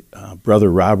brother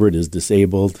Robert is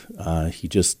disabled. He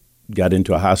just got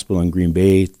into a hospital in Green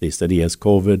Bay. They said he has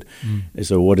COVID." I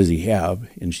said, "What does he have?"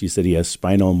 And she said he has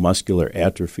spinal muscular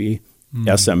atrophy.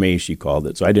 SMA, she called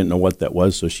it. So I didn't know what that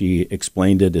was. So she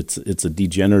explained it. It's a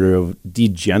degenerative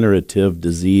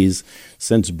disease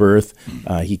since birth.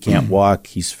 He can't walk.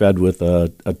 He's fed with a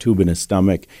tube in his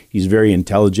stomach. He's very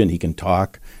intelligent. He can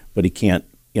talk, but he can't.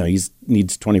 He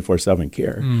needs 24/7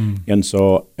 care. And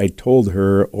so I told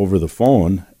her over the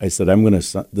phone, I said,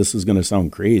 this is going to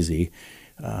sound crazy,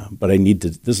 but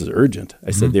this is urgent.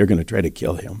 I said, they're going to try to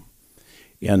kill him.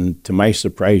 And to my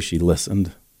surprise, she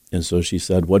listened. And so she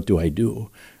said, "What do I do?"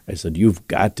 I said, "You've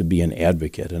got to be an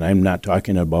advocate." And I'm not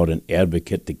talking about an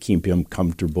advocate to keep him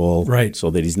comfortable, right, so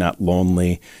that he's not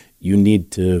lonely. You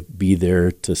need to be there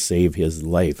to save his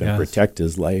life and protect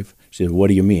his life. She said, "What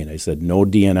do you mean?" I said, "No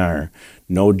DNR,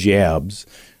 no jabs,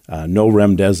 no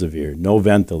remdesivir, no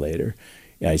ventilator."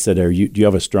 And I said, do you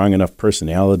have a strong enough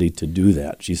personality to do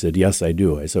that? She said, "Yes, I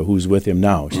do." I said, "Who's with him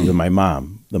now?" She said, "My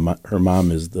mom." Her mom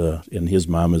is his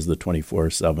mom is the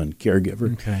 24/7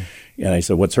 caregiver. Okay. And I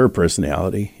said, "What's her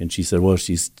personality?" And she said, "Well,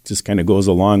 she just kind of goes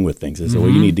along with things." I said, "Well,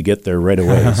 you need to get there right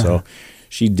away." So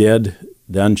she did.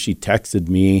 Then she texted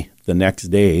me the next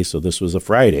day. So this was a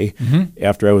Friday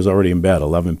after I was already in bed,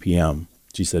 11 p.m.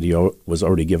 She said he was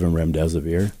already given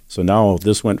remdesivir. So now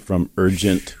this went from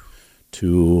urgent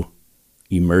to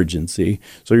emergency.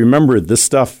 So remember this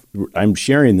stuff, I'm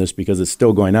sharing this because it's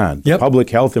still going on. Yep. Public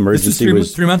health emergency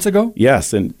was 3 months ago?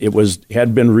 Yes, and it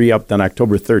had been re-upped on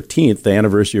October 13th, the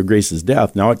anniversary of Grace's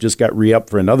death. Now it just got re-upped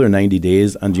for another 90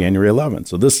 days on January 11th.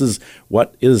 So this is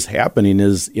what is happening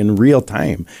is in real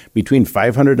time. Between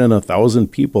 500 and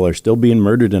 1,000 people are still being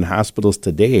murdered in hospitals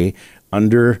today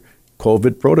under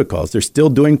COVID protocols. They're still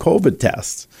doing COVID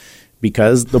tests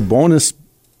because the bonus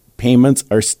payments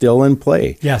are still in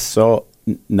play. Yes. So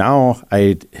now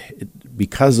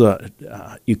because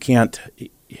you can't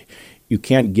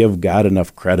give God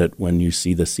enough credit when you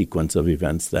see the sequence of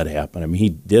events that happen. I mean, he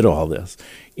did all this,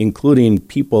 including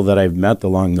people that I've met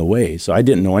along the way. So I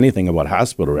didn't know anything about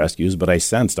hospital rescues, but I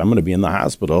sensed I'm going to be in the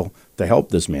hospital to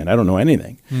help this man. I don't know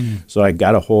anything. So I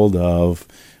got a hold of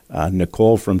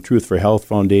Nicole from Truth for Health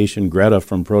Foundation, Greta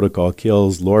from Protocol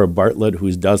Kills, Laura Bartlett, who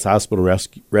does hospital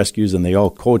rescues, and they all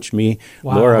coach me.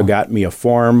 Wow. Laura got me a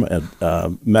form,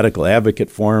 a medical advocate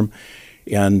form.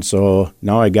 And so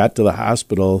now I got to the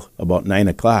hospital about 9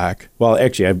 o'clock. Well,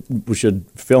 actually, we should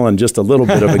fill in just a little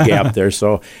bit of a gap there.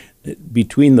 So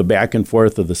between the back and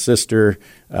forth of the sister,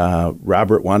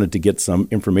 Robert wanted to get some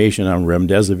information on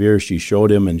remdesivir. She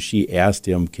showed him and she asked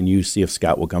him, "Can you see if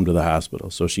Scott will come to the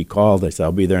hospital?" So she called. I said,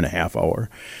 "I'll be there in a half hour."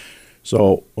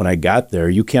 So when I got there,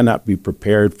 you cannot be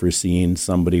prepared for seeing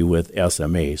somebody with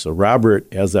SMA. So Robert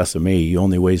has SMA. He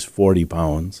only weighs 40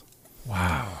 pounds.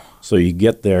 Wow. So you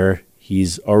get there.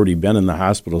 He's already been in the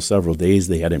hospital several days.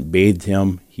 They hadn't bathed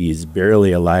him. He's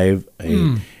barely alive.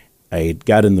 I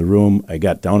got in the room, I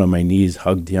got down on my knees,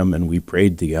 hugged him, and we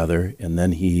prayed together. And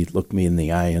then he looked me in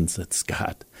the eye and said,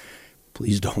 "Scott,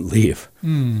 please don't leave."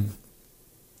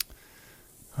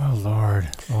 Oh, Lord.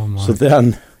 Oh, my. So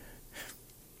then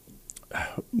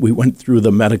we went through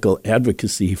the medical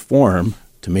advocacy form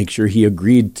to make sure he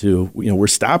agreed to, we're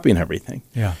stopping everything.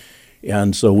 Yeah.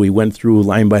 And so we went through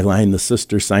line by line. The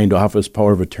sister signed off as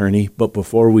power of attorney. But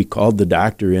before we called the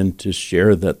doctor in to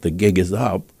share that the gig is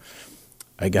up,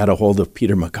 I got a hold of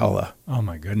Peter McCullough. Oh,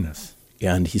 my goodness.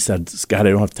 And he said, Scott,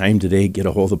 I don't have time today. Get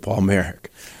a hold of Paul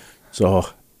Merrick. So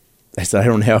I said, I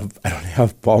don't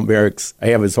have Paul Merrick's. I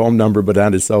have his home number, but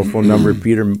not his cell phone number.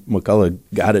 Peter McCullough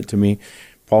got it to me.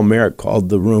 Paul Merrick called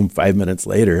the room 5 minutes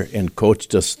later and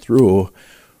coached us through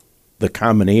the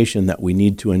combination that we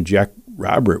need to inject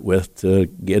Robert with to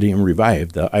get him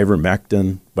revived, the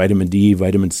ivermectin, vitamin D,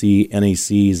 vitamin C,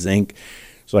 NAC, zinc.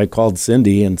 So I called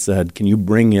Cindy and said, can you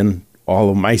bring in all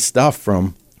of my stuff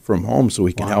from home so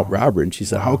we can help Robert? And she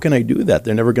said, how can I do that?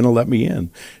 They're never going to let me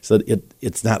in. I said,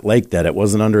 it's not like that. It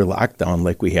wasn't under lockdown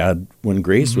like we had when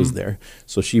Grace was there.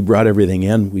 So she brought everything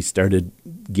in. We started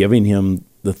giving him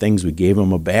the things. We gave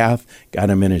him a bath, got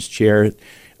him in his chair.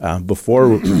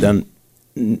 Before then,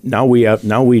 now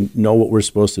we know what we're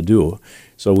supposed to do.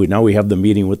 So now we have the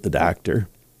meeting with the doctor,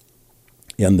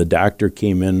 and the doctor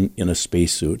came in a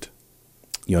spacesuit,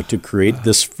 to create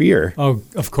this fear. Oh,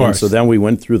 of course. And so then we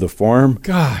went through the form.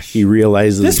 Gosh. He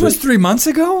realizes this was 3 months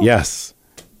ago? Yes.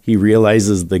 He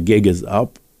realizes the gig is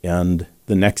up, and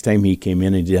the next time he came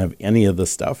in, he didn't have any of the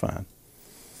stuff on.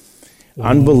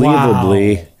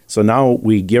 Unbelievably. Wow. So now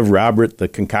we give Robert the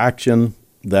concoction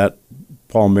that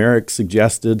Paul Merrick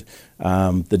suggested.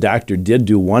 The doctor did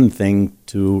do one thing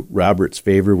to Robert's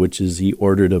favor, which is he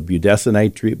ordered a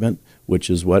budesonide treatment, which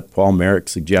is what Paul Merrick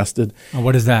suggested. Oh,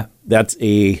 what is that? That's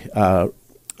a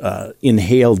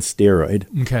inhaled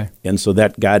steroid. Okay. And so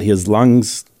that got his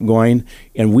lungs going.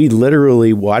 And we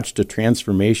literally watched a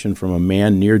transformation from a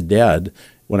man near dead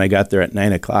when I got there at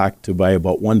 9 o'clock to by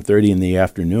about 1:30 in the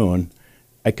afternoon.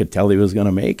 I could tell he was going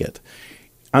to make it.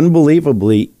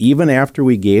 Unbelievably, even after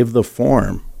we gave the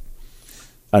form,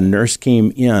 a nurse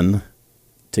came in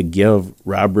to give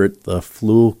Robert the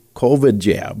flu COVID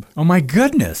jab. Oh, my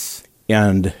goodness.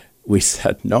 And we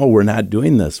said, no, we're not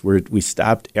doing this. We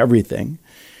stopped everything.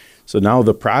 So now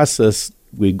the process,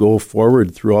 we go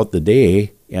forward throughout the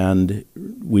day, and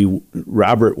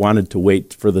Robert wanted to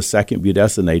wait for the second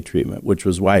budesonide treatment, which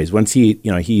was wise. Once he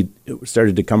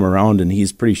started to come around, and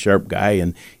he's a pretty sharp guy,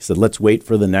 and he said, let's wait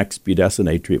for the next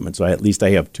budesonide treatment. So at least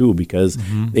I have two, because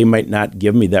they might not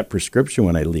give me that prescription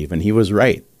when I leave. And he was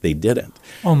right. They didn't.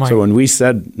 Oh my. So when we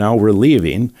said, now we're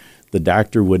leaving, the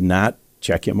doctor would not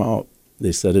check him out.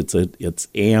 They said it's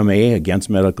AMA, against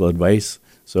medical advice.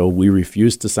 So we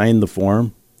refused to sign the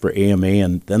form for AMA,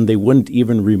 and then they wouldn't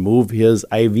even remove his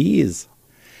IVs.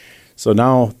 So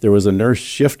now there was a nurse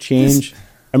shift change.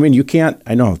 I mean, you can't.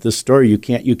 I know this story. You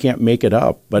can't make it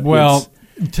up. But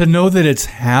to know that it's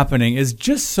happening is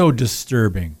just so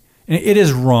disturbing. And it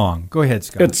is wrong. Go ahead,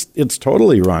 Scott. It's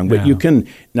totally wrong. But you can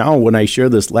now, when I share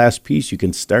this last piece, you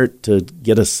can start to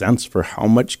get a sense for how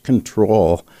much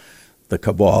control the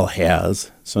cabal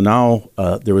has. So now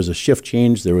there was a shift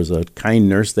change. There was a kind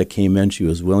nurse that came in. She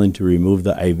was willing to remove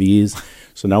the IVs.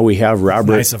 So now we have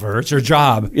Robert. Nice of her. It's her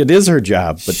job. It is her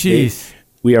job. But Jeez.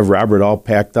 We have Robert all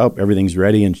packed up. Everything's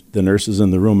ready. And the nurse is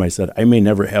in the room. I said, I may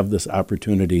never have this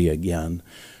opportunity again.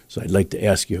 So I'd like to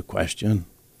ask you a question.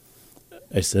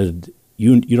 I said,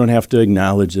 you don't have to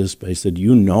acknowledge this, but I said,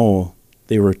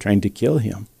 they were trying to kill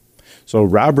him. So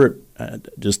Robert,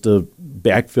 just to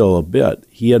backfill a bit,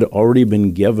 he had already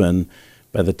been given,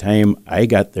 by the time I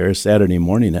got there Saturday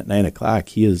morning at 9 o'clock,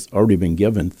 he has already been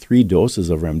given 3 doses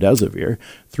of remdesivir.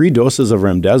 3 doses of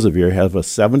remdesivir have a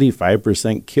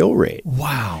 75% kill rate.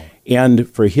 Wow. And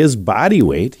for his body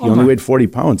weight, he only weighed 40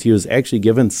 pounds, he was actually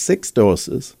given 6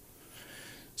 doses.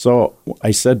 So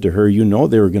I said to her,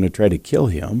 they were going to try to kill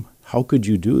him. How could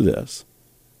you do this?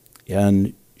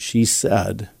 And she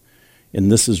said,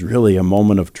 and this is really a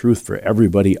moment of truth for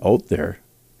everybody out there,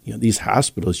 these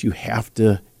hospitals, you have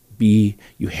to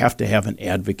have an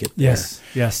advocate there.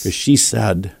 Yes. Because she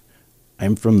said,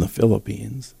 I'm from the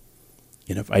Philippines,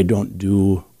 and if I don't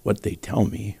do what they tell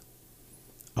me,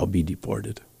 I'll be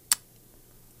deported.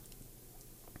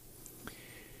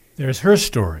 There's her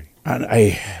story. And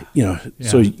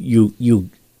so you're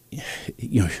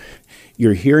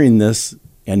hearing this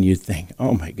and you think,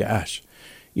 oh my gosh,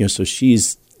 so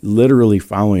she's literally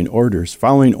following orders.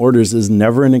 Following orders is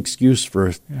never an excuse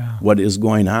for what is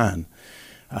going on.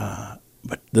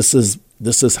 But this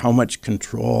is how much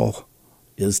control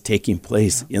is taking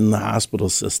place in the hospital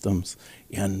systems.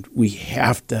 And we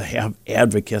have to have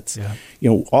advocates.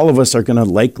 Yeah. All of us are going to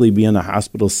likely be in a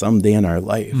hospital someday in our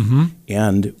life. Mm-hmm.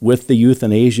 And with the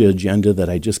euthanasia agenda that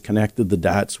I just connected the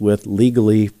dots with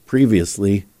legally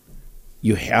previously,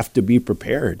 you have to be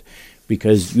prepared,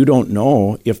 because you don't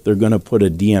know if they're going to put a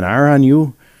DNR on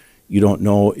you. You don't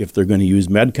know if they're going to use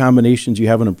med combinations you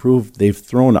haven't approved. They've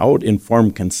thrown out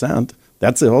informed consent.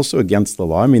 That's also against the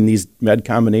law. I mean, these med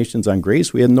combinations on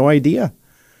Grace, we had no idea.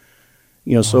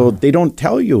 So they don't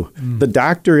tell you. The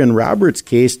doctor in Robert's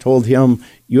case told him,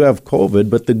 you have COVID,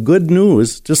 but the good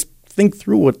news, just think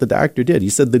through what the doctor did. He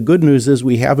said, the good news is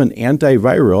we have an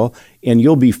antiviral and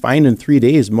you'll be fine in 3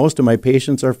 days. Most of my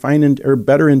patients are fine or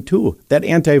better in 2. That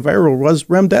antiviral was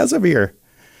remdesivir.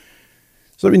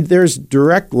 So, I mean, there's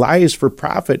direct lies for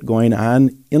profit going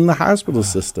on in the hospital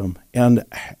system. And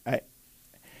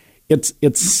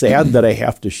it's sad that I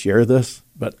have to share this,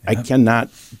 but I cannot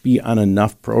be on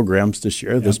enough programs to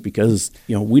share this, because,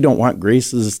 we don't want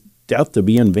Grace's death to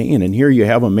be in vain. And here you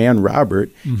have a man, Robert.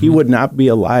 Mm-hmm. He would not be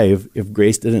alive if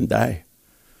Grace didn't die.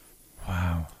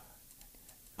 Wow.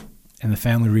 And the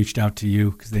family reached out to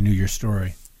you because they knew your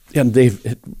story. And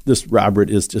this Robert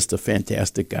is just a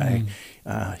fantastic guy.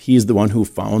 He's the one who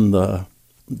found the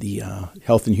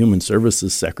Health and Human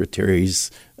Services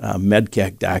Secretary's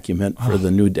MedCAC document for the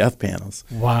new death panels.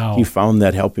 Wow. He found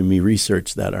that helping me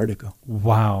research that article.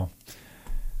 Wow.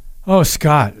 Oh,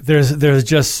 Scott, there's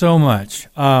just so much.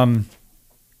 We're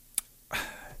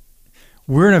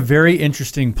in a very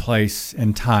interesting place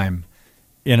and time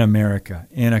in America,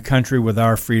 in a country with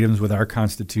our freedoms, with our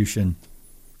Constitution.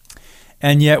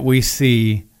 And yet we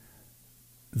see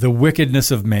the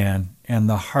wickedness of man and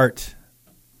the heart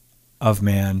of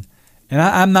man. And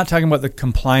I'm not talking about the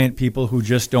compliant people who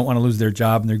just don't want to lose their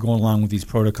job and they're going along with these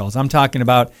protocols. I'm talking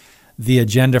about the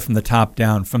agenda from the top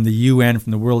down, from the UN,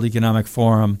 from the World Economic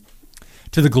Forum,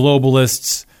 to the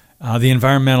globalists, the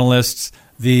environmentalists,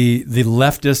 the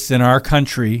leftists in our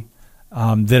country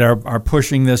that are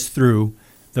pushing this through,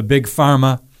 the big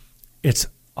pharma. It's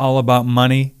all about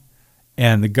money.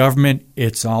 And the government,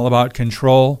 it's all about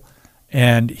control.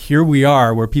 And here we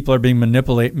are where people are being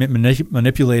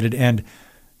manipulated. And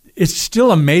it's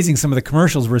still amazing some of the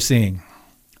commercials we're seeing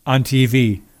on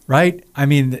TV, right? I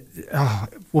mean,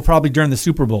 we'll probably during the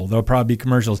Super Bowl, there'll probably be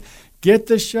commercials. Get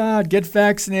the shot, get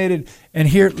vaccinated. And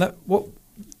here,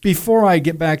 before I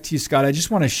get back to you, Scott, I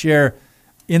just want to share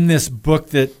in this book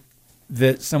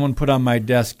that someone put on my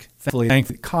desk,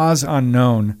 thankfully, Cause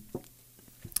Unknown.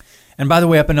 And by the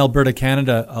way, up in Alberta,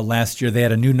 Canada, last year, they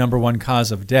had a new number one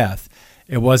cause of death.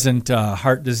 It wasn't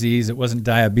heart disease. It wasn't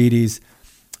diabetes.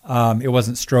 It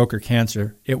wasn't stroke or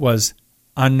cancer. It was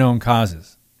unknown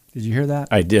causes. Did you hear that?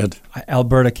 I did.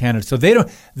 Alberta, Canada. So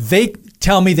they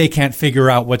tell me they can't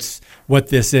figure out what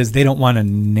this is. They don't want to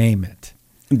name it.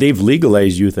 They've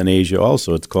legalized euthanasia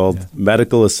also. It's called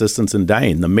Medical Assistance in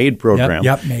Dying, the MAID program.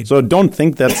 Yep, MAID. So don't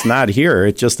think that's not here.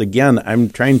 It's just, again, I'm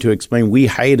trying to explain we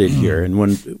hide it here. And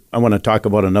when I want to talk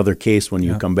about another case when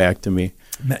you come back to me.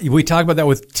 We talked about that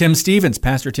with Tim Stevens,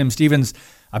 Pastor Tim Stevens.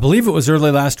 I believe it was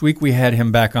early last week we had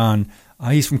him back on.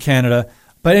 He's from Canada.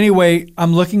 But anyway,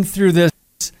 I'm looking through this.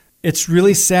 It's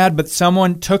really sad, but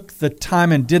someone took the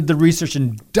time and did the research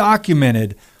and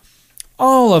documented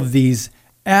all of these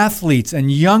athletes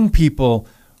and young people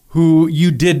who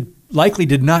you likely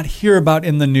did not hear about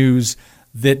in the news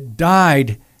that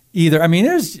died either. I mean,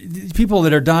 there's people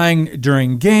that are dying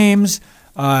during games,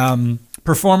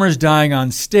 performers dying on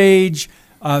stage,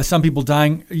 some people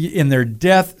dying in their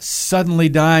death, suddenly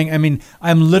dying. I mean,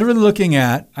 I'm literally looking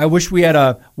at, I wish we had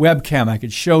a webcam I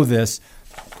could show this,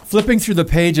 flipping through the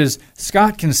pages.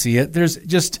 Scott can see it. There's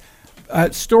just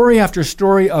story after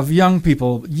story of young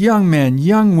people, young men,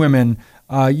 young women,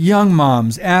 young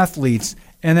moms, athletes,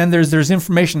 and then there's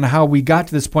information on how we got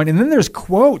to this point. And then there's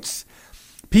quotes,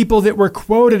 people that were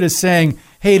quoted as saying,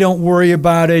 hey, don't worry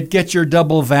about it, get your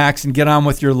double vax and get on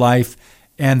with your life.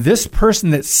 And this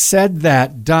person that said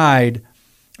that died,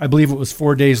 I believe it was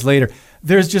 4 days later.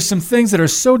 There's just some things that are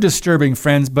so disturbing,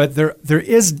 friends, but there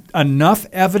is enough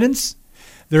evidence.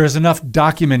 There is enough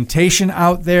documentation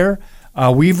out there.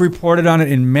 We've reported on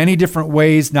it in many different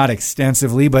ways, not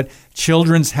extensively, but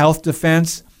Children's Health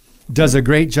Defense does a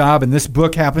great job, and this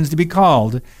book happens to be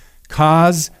called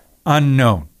Cause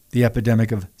Unknown, the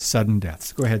Epidemic of Sudden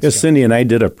Deaths. Go ahead, Yes, Scott. Cindy and I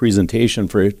did a presentation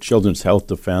for Children's Health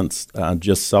Defense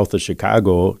just south of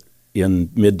Chicago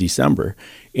in mid-December,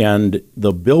 and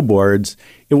the billboards,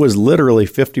 it was literally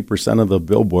 50% of the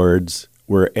billboards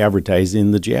were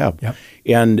advertising the jab. Yep.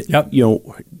 And,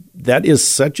 that is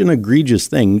such an egregious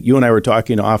thing. You and I were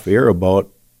talking off air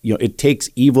about, it takes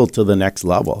evil to the next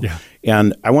level. Yeah.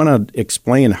 And I want to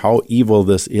explain how evil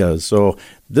this is. So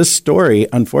this story,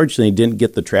 unfortunately, didn't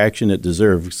get the traction it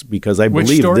deserves because I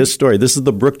believe this story, this is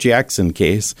the Brooke Jackson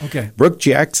case. Okay. Brooke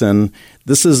Jackson,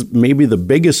 this is maybe the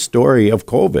biggest story of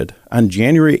COVID. On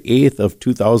January 8th of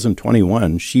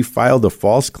 2021, she filed a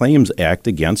False Claims Act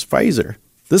against Pfizer.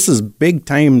 This is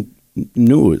big-time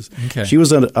news. Okay. She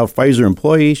was a Pfizer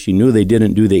employee. She knew they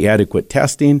didn't do the adequate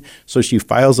testing, so she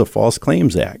files a False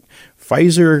Claims Act.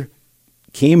 Pfizer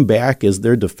came back as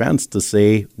their defense to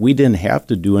say we didn't have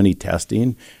to do any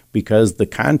testing because the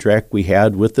contract we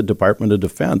had with the Department of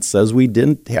Defense says we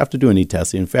didn't have to do any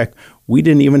testing. In fact, we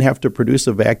didn't even have to produce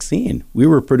a vaccine. We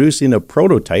were producing a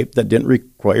prototype that didn't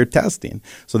require testing.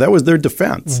 So that was their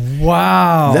defense.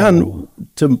 Wow. Then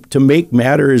to make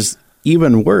matters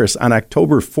even worse, on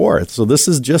October 4th, so this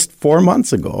is just 4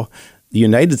 months ago, the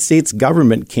United States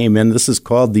government came in. This is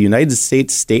called the United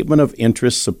States Statement of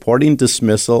Interest Supporting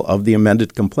Dismissal of the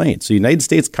Amended Complaint. So the United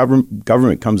States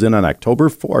government comes in on October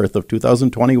 4th of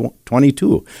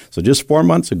 2022, so just 4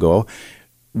 months ago,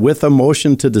 with a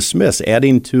motion to dismiss,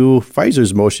 adding to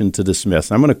Pfizer's motion to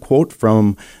dismiss. I'm going to quote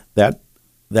from that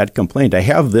complaint. I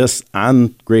have this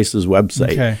on Grace's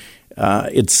website. Okay.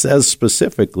 It says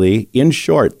specifically, in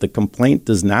short, the complaint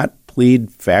does not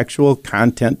plead factual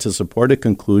content to support a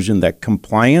conclusion that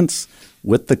compliance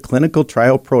with the clinical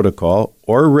trial protocol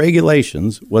or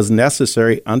regulations was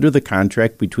necessary under the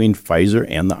contract between Pfizer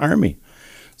and the Army.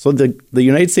 So the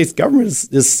United States government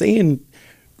is saying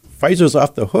Pfizer's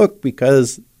off the hook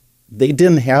because they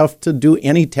didn't have to do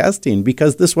any testing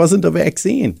because this wasn't a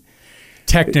vaccine.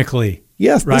 Technically.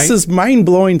 Yes, right? This is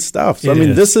mind-blowing stuff. So,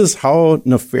 this is how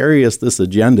nefarious this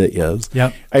agenda is.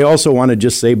 Yep. I also want to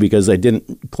just say, because I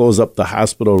didn't close up the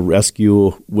hospital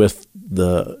rescue with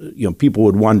people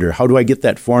would wonder, how do I get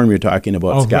that form you're talking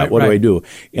about, Scott? Right, what do I do?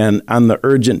 And on the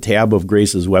urgent tab of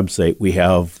Grace's website, we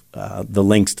have the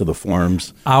links to the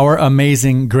forms.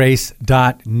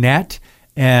 OurAmazingGrace.net.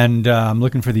 And I'm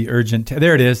looking for the urgent tab.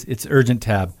 There it is. It's urgent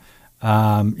tab.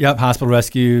 Hospital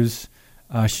rescues.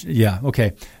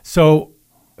 Okay. So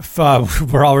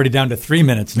we're already down to 3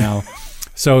 minutes now.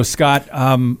 So Scott,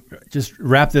 just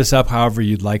wrap this up however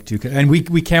you'd like to. And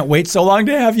we can't wait so long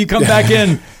to have you come back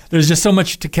in. There's just so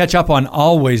much to catch up on,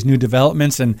 always new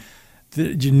developments and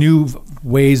the new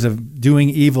ways of doing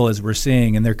evil as we're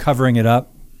seeing, and they're covering it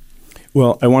up.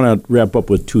 Well, I want to wrap up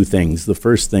with two things. The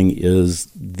first thing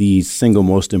is the single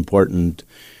most important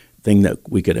thing that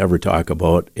we could ever talk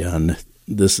about, and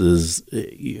this is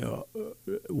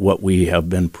what we have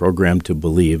been programmed to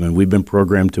believe, and we've been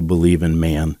programmed to believe in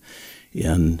man.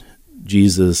 And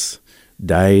Jesus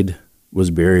died, was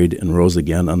buried, and rose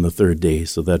again on the third day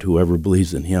so that whoever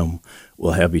believes in him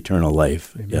will have eternal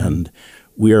life. Amen. And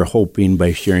we are hoping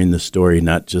by sharing the story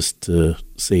not just to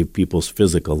save people's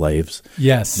physical lives,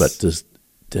 yes, but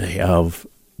to have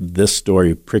this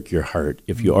story prick your heart.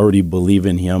 If you already believe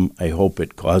in him, I hope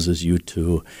it causes you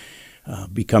to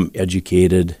become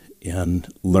educated and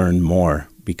learn more,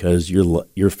 because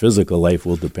your physical life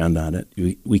will depend on it.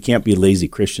 We can't be lazy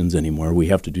Christians anymore. We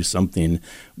have to do something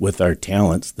with our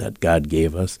talents that God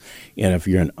gave us. And if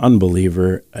you're an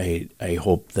unbeliever, I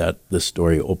hope that this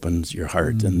story opens your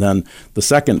heart. Mm-hmm. And then the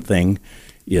second thing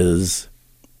is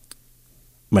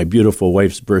my beautiful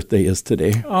wife's birthday is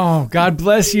today. Oh, God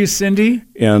bless you, Cindy.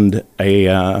 And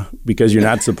because you're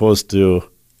not supposed to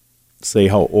say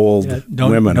how old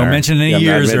women are. Don't mention any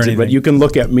years or anything. But you can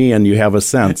look at me and you have a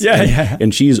sense. Yeah.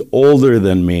 And she's older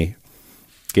than me.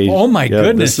 Okay? Oh, my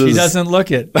goodness. She doesn't look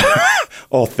it.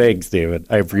 Oh, thanks, David.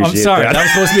 I appreciate I'm sorry. that. That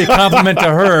was supposed to be a compliment to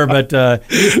her, but...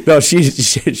 No,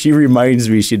 she reminds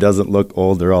me she doesn't look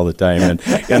older all the time.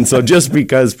 And so just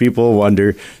because people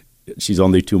wonder, she's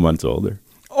only 2 months older.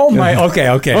 Oh, my.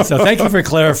 Okay. So thank you for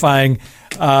clarifying.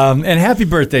 And happy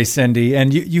birthday, Cindy.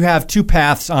 And you have two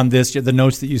paths on this, the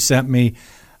notes that you sent me.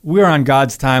 We're on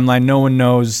God's timeline. No one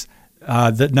knows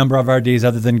the number of our days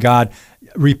other than God.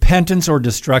 Repentance or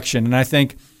destruction. And I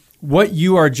think what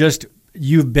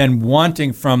you've been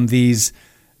wanting from these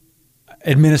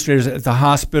administrators at the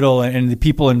hospital and the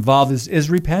people involved is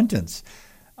repentance.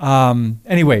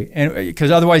 Anyway, because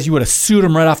otherwise you would have sued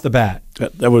them right off the bat.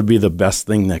 That would be the best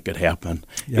thing that could happen.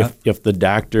 Yeah. If the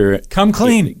doctor... Come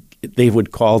clean. If they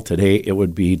would call today, it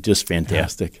would be just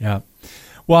fantastic. Yeah.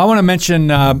 Well, I want to mention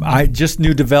just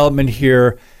new development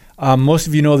here. Most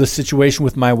of you know the situation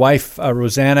with my wife,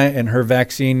 Rosanna, and her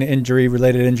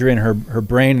vaccine-related injury, and her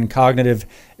brain and cognitive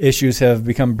issues have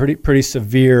become pretty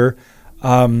severe.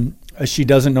 She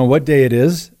doesn't know what day it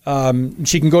is.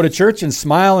 She can go to church and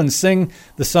smile and sing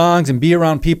the songs and be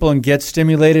around people and get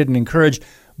stimulated and encouraged.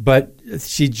 but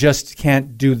she just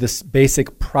can't do this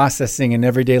basic processing in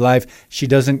everyday life. She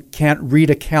can't read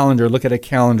a calendar, look at a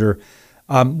calendar.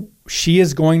 She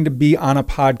is going to be on a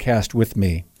podcast with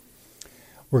me.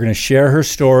 We're going to share her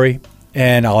story,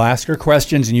 and I'll ask her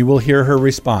questions, and you will hear her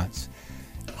response.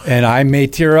 And I may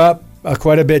tear up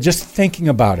quite a bit just thinking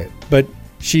about it, but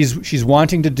she's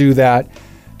wanting to do that,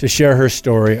 to share her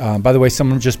story. By the way,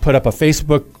 someone just put up a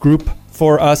Facebook group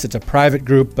for us. It's a private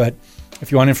group, but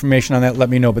if you want information on that, let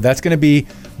me know. But that's going to be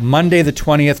Monday the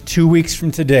 20th, 2 weeks from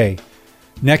today.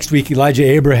 Next week, Elijah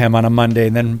Abraham on a Monday,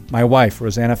 and then my wife,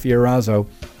 Rosanna Fiorazo,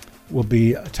 will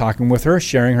be talking with her,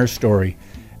 sharing her story,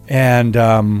 and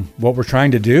what we're trying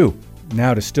to do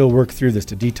now to still work through this,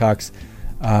 to detox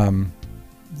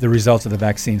the results of the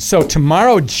vaccine. So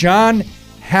tomorrow, John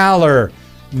Haller.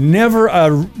 Never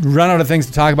run out of things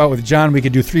to talk about with John. We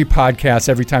could do 3 podcasts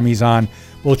every time he's on.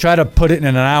 We'll try to put it in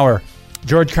an hour.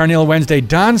 George Carneal Wednesday.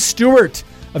 Don Stewart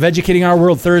of Educating Our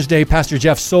World Thursday. Pastor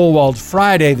Jeff Solwald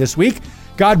Friday this week.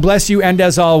 God bless you, and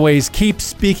as always, keep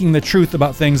speaking the truth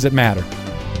about things that matter.